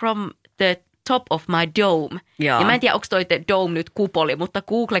 straight from the top of my dome. Ja mä en tiedä, onko toi dome nyt kupoli, mutta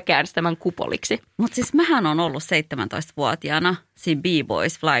Google käänsi tämän kupoliksi. Mutta siis mähän on ollut 17-vuotiaana siinä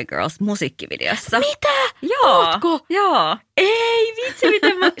B-Boys Fly Girls musiikkivideossa. Mitä? Joo. Ootko? Joo. Ei vitsi,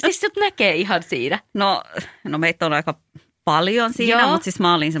 miten siis sut näkee ihan siinä. No meitä on aika paljon siinä, mutta siis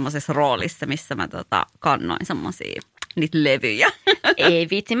mä olin semmoisessa roolissa, missä mä kannoin semmoisia niitä levyjä. Ei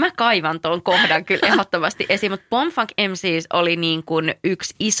vitsi, mä kaivan tuon kohdan kyllä ehdottomasti esiin, mutta Bonfunk MCs oli niin kuin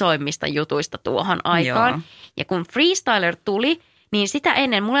yksi isoimmista jutuista tuohon aikaan. Joo. Ja kun Freestyler tuli, niin sitä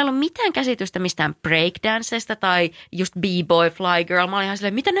ennen mulla ei ollut mitään käsitystä mistään breakdancesta tai just B-boy, fly girl. Mä olin ihan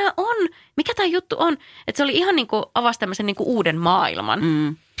silleen, mitä nämä on? Mikä tämä juttu on? Että se oli ihan niin kuin avasi tämmöisen niin kuin uuden maailman.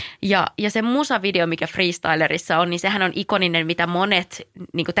 Ja se musavideo, mikä Freestylerissa on, niin sehän on ikoninen, mitä monet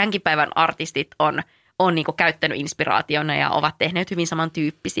niin kuin tämänkin päivän artistit on niin kuin käyttänyt inspiraationa ja ovat tehneet hyvin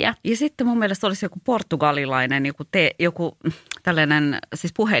samantyyppisiä. Ja sitten mun mielestä olisi joku portugalilainen, joku tällainen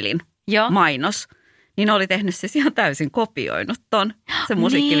siis puhelinmainos, niin oli tehnyt siis ihan täysin kopioinut ton se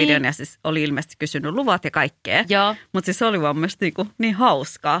musiikkivideon ja siis oli ilmeisesti kysynyt luvat ja kaikkea. Mutta siis se oli vaan myös niin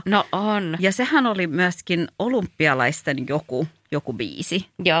hauskaa. No on. Ja sehän oli myöskin olympialaisten joku joku biisi.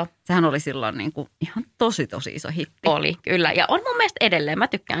 Joo. Sehän oli silloin niin kuin ihan tosi iso hitti. Oli, kyllä. Ja on mun mielestä edelleen, mä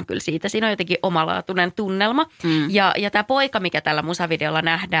tykkään kyllä siitä. Siinä on jotenkin omalaatuinen tunnelma. Ja tämä poika, mikä tällä musavideolla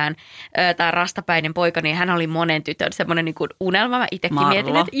nähdään, tämä rastapäinen poika, niin hän oli monen tytön semmoinen niin kuin unelma. Mä itsekin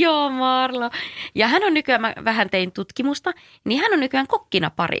mietin, että joo, Marlo. Ja hän on nykyään, mä vähän tein tutkimusta, niin hän on nykyään kokkina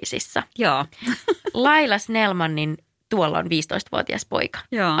Pariisissa. Joo. Laila Snellmanin tuolla on 15-vuotias poika.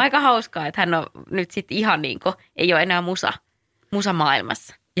 Joo. Aika hauskaa, että hän on nyt sitten ihan niin kuin, ei ole enää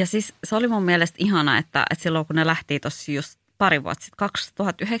musamaailmassa. Ja siis se oli mun mielestä ihana, että silloin kun ne lähti tuossa just pari vuotta sitten,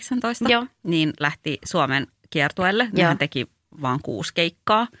 2019, Joo. niin lähti Suomen kiertueelle. Hän teki vaan 6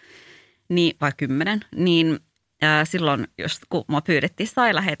 keikkaa, niin, vai 10. Niin silloin just kun mä pyydettiin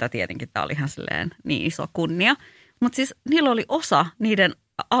sailla heitä, tietenkin tämä oli ihan silleen niin iso kunnia. Mutta siis niillä oli osa niiden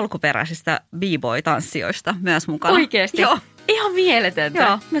alkuperäisistä b-boy-tanssijoista myös mukana. Oikeasti? Joo. Ihan mieletöntä.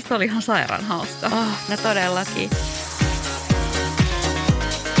 Joo, mielestäni oli ihan sairaan hauska. No todellakin.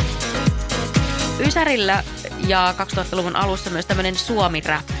 Ysärillä ja 2000-luvun alussa myös tämmöinen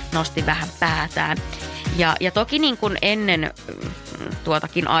Suomi-rap nosti vähän päätään. Ja toki niin kuin ennen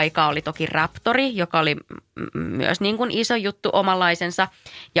tuotakin aikaa oli toki Raptori, joka oli myös niin kuin iso juttu omanlaisensa.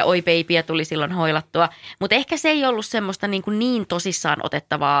 Ja Oi Babyä tuli silloin hoilattua. Mutta ehkä se ei ollut semmoista niin tosissaan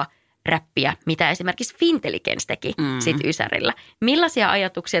otettavaa räppiä, mitä esimerkiksi Fintelligence teki sit Ysärillä. Millaisia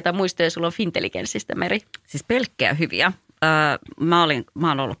ajatuksia tai muistoja sulla on Fintelligenceistä, Meri? Siis pelkkää hyviä. Mä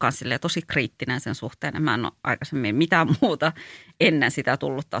oon ollut myös tosi kriittinen sen suhteen, että mä en ole aikaisemmin mitään muuta ennen sitä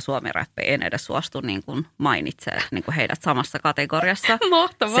tulluttaa suomi-räppiä. En edes suostu niin kuin mainitsemaan niin kuin heidät samassa kategoriassa.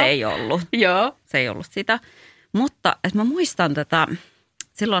 Mahtavaa. Se ei ollut. Joo. Se ei ollut sitä. Mutta että mä muistan tätä,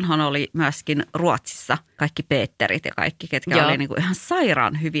 silloinhan oli myöskin Ruotsissa kaikki Peterit ja kaikki, ketkä oli niin kuin ihan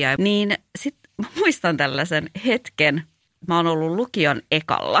sairaan hyviä. Niin sitten mä muistan tällaisen hetken, mä oon ollut lukion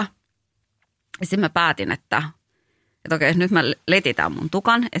ekalla. Ja sitten mä päätin, että okei, nyt mä letitän mun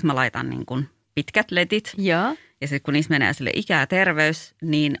tukan, että mä laitan niin kuin pitkät letit. Joo. Ja sitten kun niissä menee sille ikä ja terveys,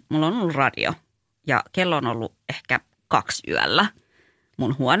 niin mulla on ollut radio. Ja kello on ollut ehkä 2 yöllä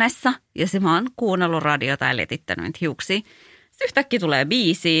mun huoneessa. Ja se mä oon kuunnellut radiota ja letittänyt hiuksia. Sitten yhtäkkiä tulee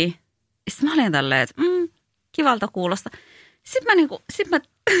biisiä. Sitten mä olin tälleen, että kivalta kuulosta. Sitten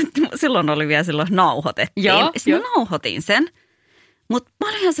silloin oli vielä silloin nauhoitettiin. Joo, Sitten mä nauhoitin sen. Mutta mä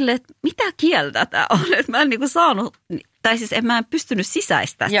olin ihan silleen, että mitä kieltä tämä on. Että mä en niinku saanut, tai siis mä en pystynyt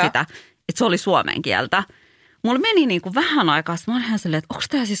sisäistämään sitä, että se oli suomen kieltä. Mulla meni niinku vähän aikaa, mä olin ihan silleen, että onko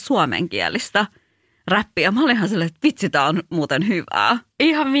tämä siis suomenkielistä räppiä. Mä olin ihan silleen, että vitsi, tämä on muuten hyvää.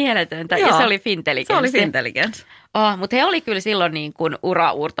 Ihan mieletöntä. Joo. Ja se oli Fintelligence. Se oli Fintelligence. Mutta he oli kyllä silloin niin kuin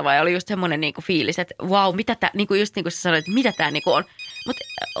ura-uurtava ja oli just semmoinen niin kuin fiilis, että vau, mitä tämä, niin kuin just niin kuin sä sanoit, että mitä tämä niin kuin on. Mutta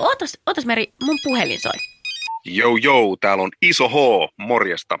ootas Meri, mun puhelin soi. Jou, täällä on Iso H,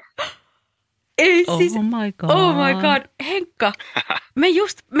 morjesta. Ei siis, oh my god, Henkka, me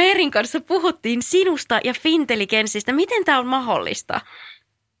just Merin kanssa puhuttiin sinusta ja Fintelligenceistä. Miten tämä on mahdollista?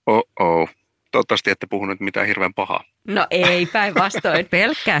 Toivottavasti ette puhunut mitään hirveän pahaa. No ei, päinvastoin.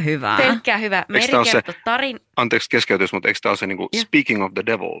 Pelkkää hyvää. Pelkkää hyvää. Meri kertoi Anteeksi keskeytys, mutta eikö tämä ole se niinku speaking of the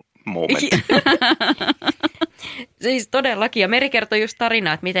devil moment? Siis todellakin. Ja Meri kertoi just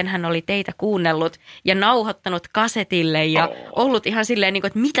tarinaa, että miten hän oli teitä kuunnellut ja nauhoittanut kasetille ja ollut ihan silleen,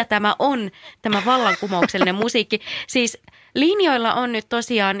 että mitä tämä on, tämä vallankumouksellinen musiikki. Siis linjoilla on nyt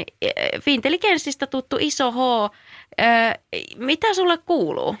tosiaan Fintelligenceistä tuttu Iso H. Mitä sulle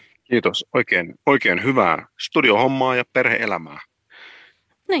kuuluu? Kiitos. Oikein hyvää studiohommaa ja perhe-elämää.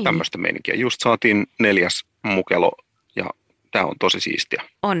 Niin. Tämmöistä meininkiä. Just saatiin 4. mukelo ja tämä on tosi siistiä.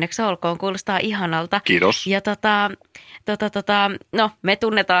 Onneksi olkoon, kuulostaa ihanalta. Kiitos. Ja no me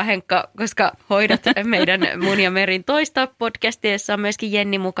tunnetaan Henkka, koska hoidat meidän mun ja Merin toista podcastia, jossa on myöskin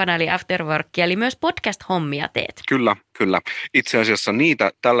Jenni mukana, eli Afterworkia, eli myös podcast-hommia teet. Kyllä. Itse asiassa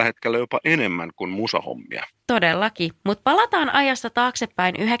niitä tällä hetkellä jopa enemmän kuin musahommia. Todellakin, mutta palataan ajassa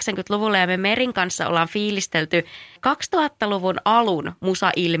taaksepäin 90-luvulle ja me Merin kanssa ollaan fiilistelty 2000-luvun alun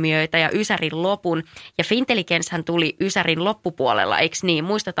musailmiöitä ja Ysärin lopun. Ja Fintelligencehän tuli Ysärin loppupuolella, eikö niin?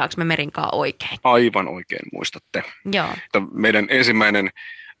 Muistetaanko me Merinkaan oikein? Aivan oikein muistatte. Joo. Meidän ensimmäinen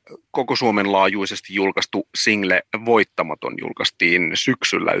koko Suomen laajuisesti julkaistu single Voittamaton julkaistiin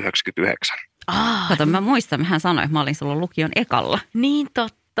syksyllä 1999. Kato, mä muistan, hän sanoi, että mä olin silloin lukion ekalla. Niin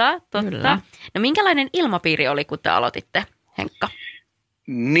totta. Kyllä. No minkälainen ilmapiiri oli, kun te aloititte, Henkka?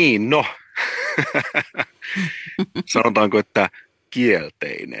 Niin, no. Sanotaanko, että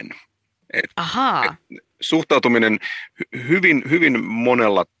kielteinen. Ahaa. Suhtautuminen hyvin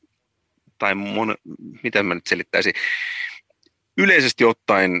monella, tai miten mä nyt selittäisin, yleisesti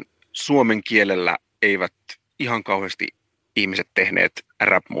ottaen suomen kielellä eivät ihan kauheasti ihmiset tehneet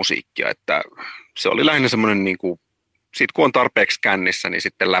rap-musiikkia, että se oli lähinnä semmoinen niin kuin sit kun on tarpeeksi kännissä, niin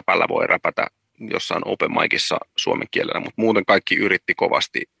sitten läpällä voi räpätä jossain open micissa suomen kielellä, mutta muuten kaikki yritti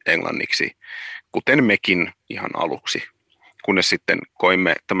kovasti englanniksi, kuten mekin ihan aluksi, kunnes sitten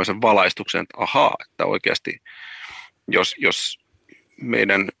koimme tämmöisen valaistuksen, että ahaa, että oikeasti jos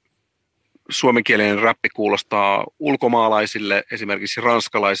meidän suomenkielinen räppi kuulostaa ulkomaalaisille, esimerkiksi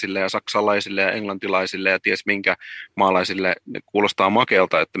ranskalaisille ja saksalaisille ja englantilaisille ja ties minkä maalaisille ne kuulostaa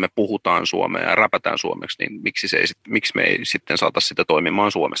makealta, että me puhutaan suomea ja räpätään suomeksi, niin miksi me ei sitten saata sitä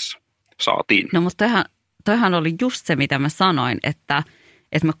toimimaan Suomessa? Saatiin. No mutta toihan oli just se, mitä mä sanoin, että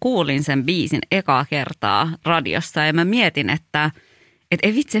mä kuulin sen biisin ekaa kertaa radiossa ja mä mietin, että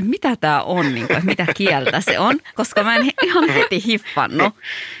ei vitsi, mitä tämä on, niin kuin, että mitä kieltä se on, koska mä en ihan heti hiffannut.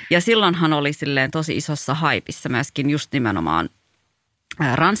 Ja silloinhan oli silleen tosi isossa haipissa myöskin just nimenomaan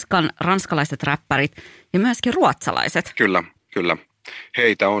ranskalaiset räppärit ja myöskin ruotsalaiset. Kyllä, kyllä.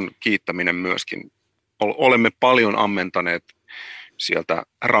 Heitä on kiittäminen myöskin. Olemme paljon ammentaneet sieltä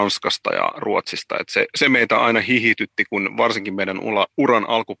Ranskasta ja Ruotsista. Että se meitä aina hihitytti, kun varsinkin meidän uran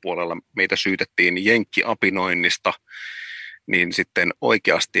alkupuolella meitä syytettiin jenkkiapinoinnista, niin sitten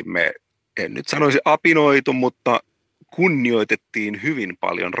oikeasti me, en nyt sanoisi apinoitu, mutta kunnioitettiin hyvin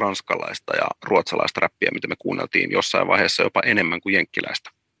paljon ranskalaista ja ruotsalaista räppiä, mitä me kuunneltiin jossain vaiheessa jopa enemmän kuin jenkkiläistä.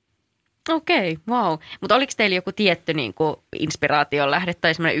 Okei, wow. Mutta oliko teillä joku tietty niin kuin inspiraation lähde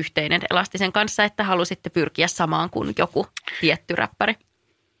tai semmoinen yhteinen Elastisen kanssa, että halusitte pyrkiä samaan kuin joku tietty räppäri?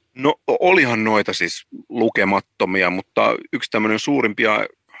 No olihan noita siis lukemattomia, mutta yksi tämmöinen suurimpia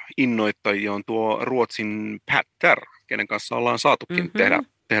innoittajia on tuo Ruotsin Patter, kenen kanssa ollaan saatukin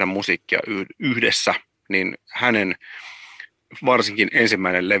tehdä musiikkia yhdessä, niin hänen varsinkin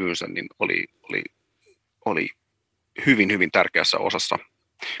ensimmäinen levynsä niin oli hyvin, hyvin tärkeässä osassa,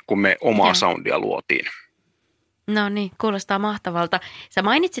 kun me omaa soundia luotiin. No niin, kuulostaa mahtavalta. Sä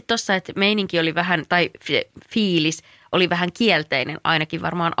mainitsit tuossa, että meininki oli vähän, tai fiilis oli vähän kielteinen, ainakin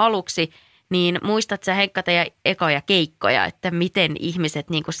varmaan aluksi, niin muistat sä Henkka teidän ekoja keikkoja, että miten ihmiset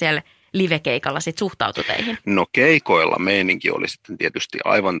niin kuin siellä livekeikalla sit suhtautui teihin? No keikoilla meininki oli sitten tietysti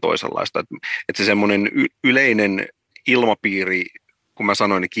aivan toisenlaista, että se semmoinen yleinen ilmapiiri, kun mä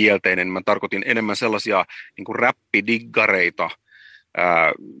sanoin kielteinen, mä tarkoitin enemmän sellaisia niin kuin räppidiggareita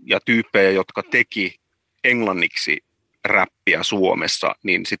ja tyyppejä, jotka teki englanniksi räppiä Suomessa,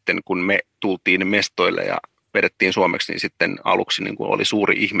 niin sitten kun me tultiin mestoille ja vedettiin suomeksi, niin sitten aluksi niin kuin oli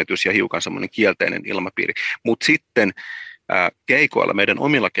suuri ihmetys ja hiukan semmoinen kielteinen ilmapiiri. Mutta sitten keikoilla, meidän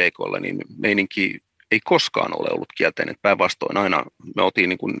omilla keikoilla, niin meininki ei koskaan ole ollut kielteinen. Päinvastoin aina me oltiin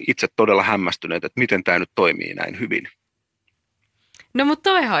niin kuin itse todella hämmästyneet, että miten tämä nyt toimii näin hyvin. No mutta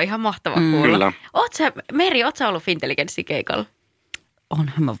toihan on ihan mahtava kuulla. Kyllä. Meri, ootko sä ollut Fintelligenssi-keikalla?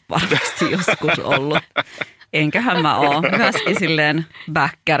 Onhan mä varmasti joskus ollut. Enköhän mä ole myöskin silleen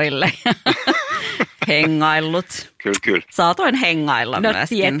bäkkärille hengaillut. Kyllä. Saatoin hengailla no,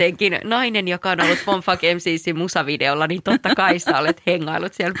 myöskin. No tietenkin. Nainen, joka on ollut Bonfuck MC:n musavideolla, niin totta kai sä olet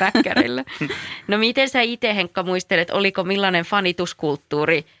hengaillut siellä bäkkärillä. No miten sä itse, Henkka, muistelet, oliko millainen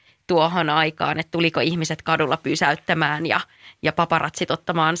fanituskulttuuri tuohon aikaan, että tuliko ihmiset kadulla pysäyttämään ja paparatsit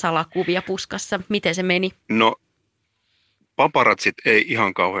ottamaan salakuvia puskassa? Miten se meni? No paparatsit ei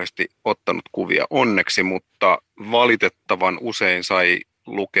ihan kauheasti ottanut kuvia onneksi, mutta valitettavan usein sai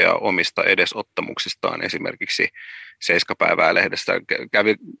lukea omista edesottamuksistaan esimerkiksi 7-päivää-lehdestä.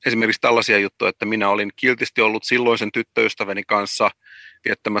 Kävi esimerkiksi tällaisia juttuja, että minä olin kiltisti ollut silloisen tyttöystäväni kanssa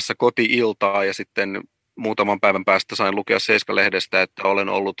viettämässä koti-iltaa ja sitten muutaman päivän päästä sain lukea 7-lehdestä, että olen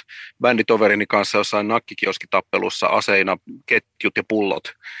ollut bänditoverini kanssa jossain nakkikioskitappelussa aseina ketjut ja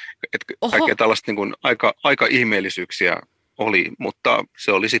pullot. Kaikkea tällaista niin kuin aika ihmeellisyyksiä oli, mutta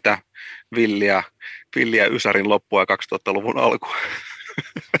se oli sitä villiä Ysärin loppua 2000-luvun alkua.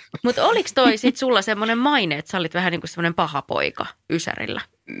 Mutta oliko toi sit sulla semmoinen maine, että sä olit vähän niin kuin semmoinen paha poika Ysärillä?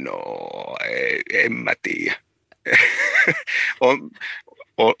 No, en mä tiedä.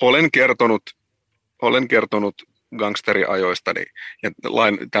 Olen kertonut gangsteriajoistani, ja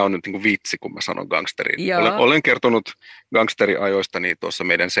tämä on nyt niin kuin vitsi, kun mä sanon gangsteriin. Olen kertonut gangsteriajoistani tuossa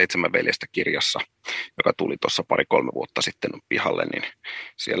meidän 7 veljestä -kirjassa, joka tuli tuossa 2-3 vuotta sitten pihalle, niin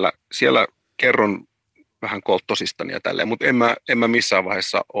siellä kerron vähän kolttosistani ja tälleen, mutta en mä missään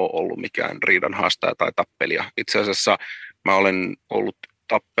vaiheessa ole ollut mikään riidan haastaja tai tappelija. Itse asiassa mä olen ollut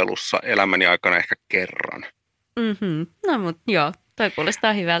tappelussa elämäni aikana ehkä kerran. Mm-hmm. No mutta joo, toi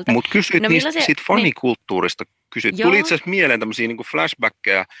kuulostaa hyvältä. Mutta kysyit siitä fanikulttuurista. Tuli itse asiassa mieleen tämmöisiä niin kuin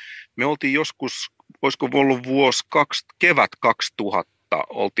flashbackkejä. Me oltiin joskus, olisiko ollut kevät 2000,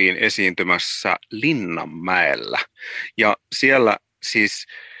 oltiin esiintymässä Linnanmäellä. Ja siellä siis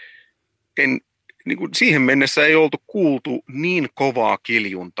niin kuin siihen mennessä ei oltu kuultu niin kovaa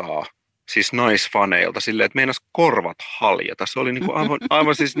kiljuntaa siis naisfaneilta silleen, että meinas korvat haljata. Se oli niin kuin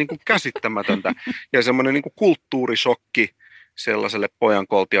aivan siis niin kuin käsittämätöntä. Ja semmoinen niin kuin kulttuurishokki sellaiselle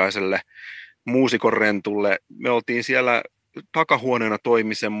pojankoltiaiselle muusikon rentulle. Me oltiin siellä, takahuoneena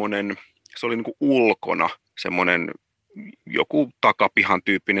toimi semmoinen, se oli niin kuin ulkona semmoinen joku takapihan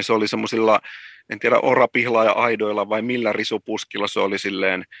tyyppinen. Se oli semmoisilla, en tiedä, orapihlaaja-aidoilla vai millä risupuskilla se oli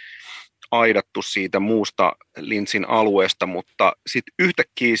silleen aidattu siitä muusta Linzin alueesta, mutta sitten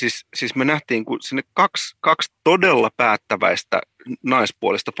yhtäkkiä siis me nähtiin, kun sinne kaksi todella päättäväistä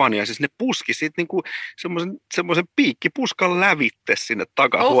naispuolista fania, siis ne puski sitten niinku semmoisen piikkipuskan lävitte sinne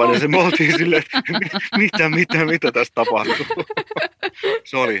takahuoneeseen. Me oltiin silleen, että mitä tässä tapahtuu.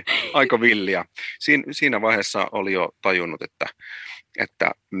 Se oli aika villiä. Siinä vaiheessa oli jo tajunnut,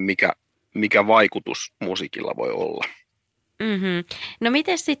 että mikä vaikutus musiikilla voi olla. Mm-hmm. No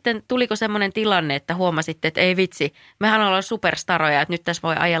miten sitten, tuliko semmoinen tilanne, että huomasitte, että ei vitsi, mehän ollaan superstaroja, että nyt tässä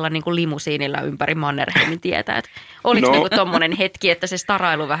voi ajella niin kuin limusiinilla ympäri Mannerheimin tietää. Että oliko niin tommoinen hetki, että se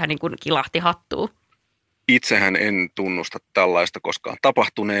starailu vähän niin kuin kilahti hattuun? Itsehän en tunnusta tällaista koskaan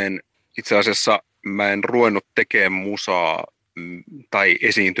tapahtuneen. Itse asiassa mä en ruvennut tekemään musaa tai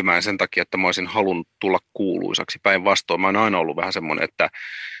esiintymään sen takia, että mä olisin halunnut tulla kuuluisaksi. Päinvastoin mä oon aina ollut vähän semmoinen,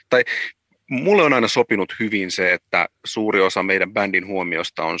 mulle on aina sopinut hyvin se, että suuri osa meidän bändin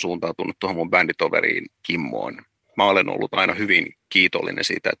huomiosta on suuntautunut tuohon mun bänditoveriin Kimmoon. Mä olen ollut aina hyvin kiitollinen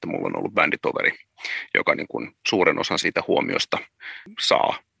siitä, että mulla on ollut bänditoveri, joka niin kuin suuren osan siitä huomiosta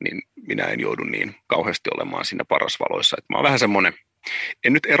saa, niin minä en joudu niin kauheasti olemaan siinä parasvaloissa. Että mä oon vähän semmoinen,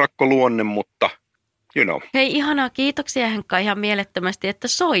 en nyt erakkoluonne, mutta you know. Hei, ihanaa, kiitoksia Henkka ihan mielettömästi, että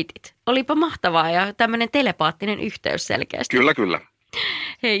soitit. Olipa mahtavaa ja tämmöinen telepaattinen yhteys selkeästi. Kyllä.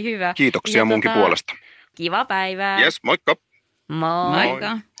 Hei, hyvä. Kiitoksia munkin puolesta. Kiva päivää. Yes, moikka.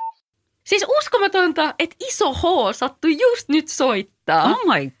 Moikka. Siis uskomatonta, että iso H sattui just nyt soittaa. Oh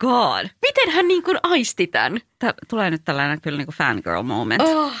my god. Miten hän niin kuin aisti tämän? Tulee nyt tällainen kyllä niin kuin fangirl moment.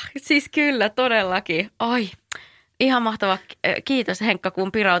 Oh, siis kyllä, todellakin. Ai, ihan mahtava. Kiitos Henkka,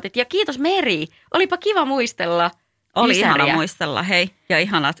 kun pirautit. Ja kiitos Meri. Olipa kiva muistella. Oli Ysäriä. ihana muistella, hei. Ja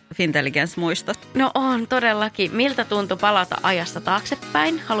ihanat Fintelligence-muistot. No on todellakin. Miltä tuntui palata ajassa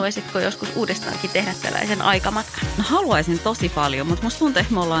taaksepäin? Haluaisitko joskus uudestaankin tehdä tällaisen aikamatkan? No haluaisin tosi paljon, mutta musta tuntuu,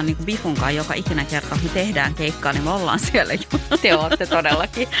 että me ollaan niinku Bifunkaan joka ikinen kerta, kun me tehdään keikkaa, niin me ollaan siellä jo. Te ootte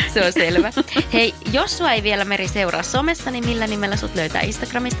todellakin, se on selvä. Hei, jos sua ei vielä Meri seuraa somessa, niin millä nimellä sut löytää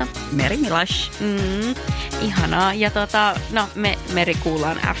Instagramista? Meri Milash. Ihanaa. Ja me Meri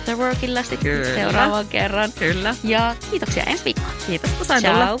kuullaan Afterworkilla sitten seuraavan kerran. Kyllä. Ja kiitoksia ensi viikkoon. Kiitos, kun sain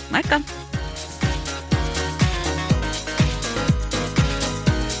tulla. Moikka.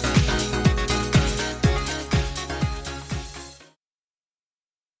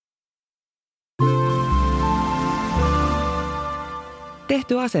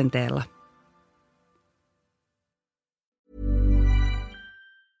 Tehty asenteella.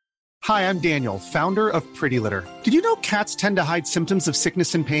 Hi, I'm Daniel, founder of Pretty Litter. Did you know cats tend to hide symptoms of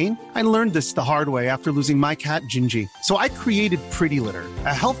sickness and pain? I learned this the hard way after losing my cat, Gingy. So I created Pretty Litter,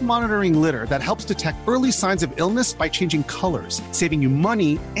 a health monitoring litter that helps detect early signs of illness by changing colors, saving you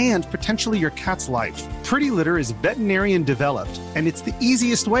money and potentially your cat's life. Pretty Litter is veterinarian developed, and it's the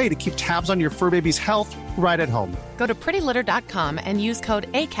easiest way to keep tabs on your fur baby's health right at home. Go to prettylitter.com and use code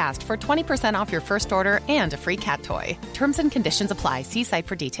ACAST for 20% off your first order and a free cat toy. Terms and conditions apply. See site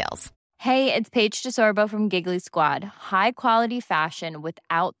for details. Hey, it's Paige DeSorbo from Giggly Squad. High quality fashion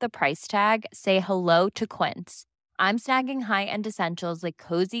without the price tag. Say hello to Quince. I'm snagging high-end essentials like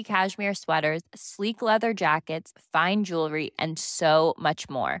cozy cashmere sweaters, sleek leather jackets, fine jewelry, and so much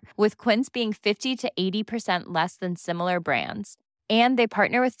more. With Quince being 50 to 80% less than similar brands. And they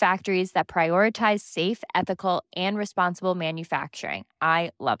partner with factories that prioritize safe, ethical, and responsible manufacturing. I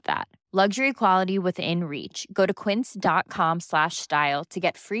love that. Luxury quality within reach. Go to quince.com/style to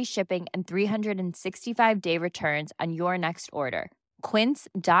get free shipping and 365-day returns on your next order.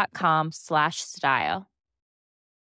 Quince.com/style.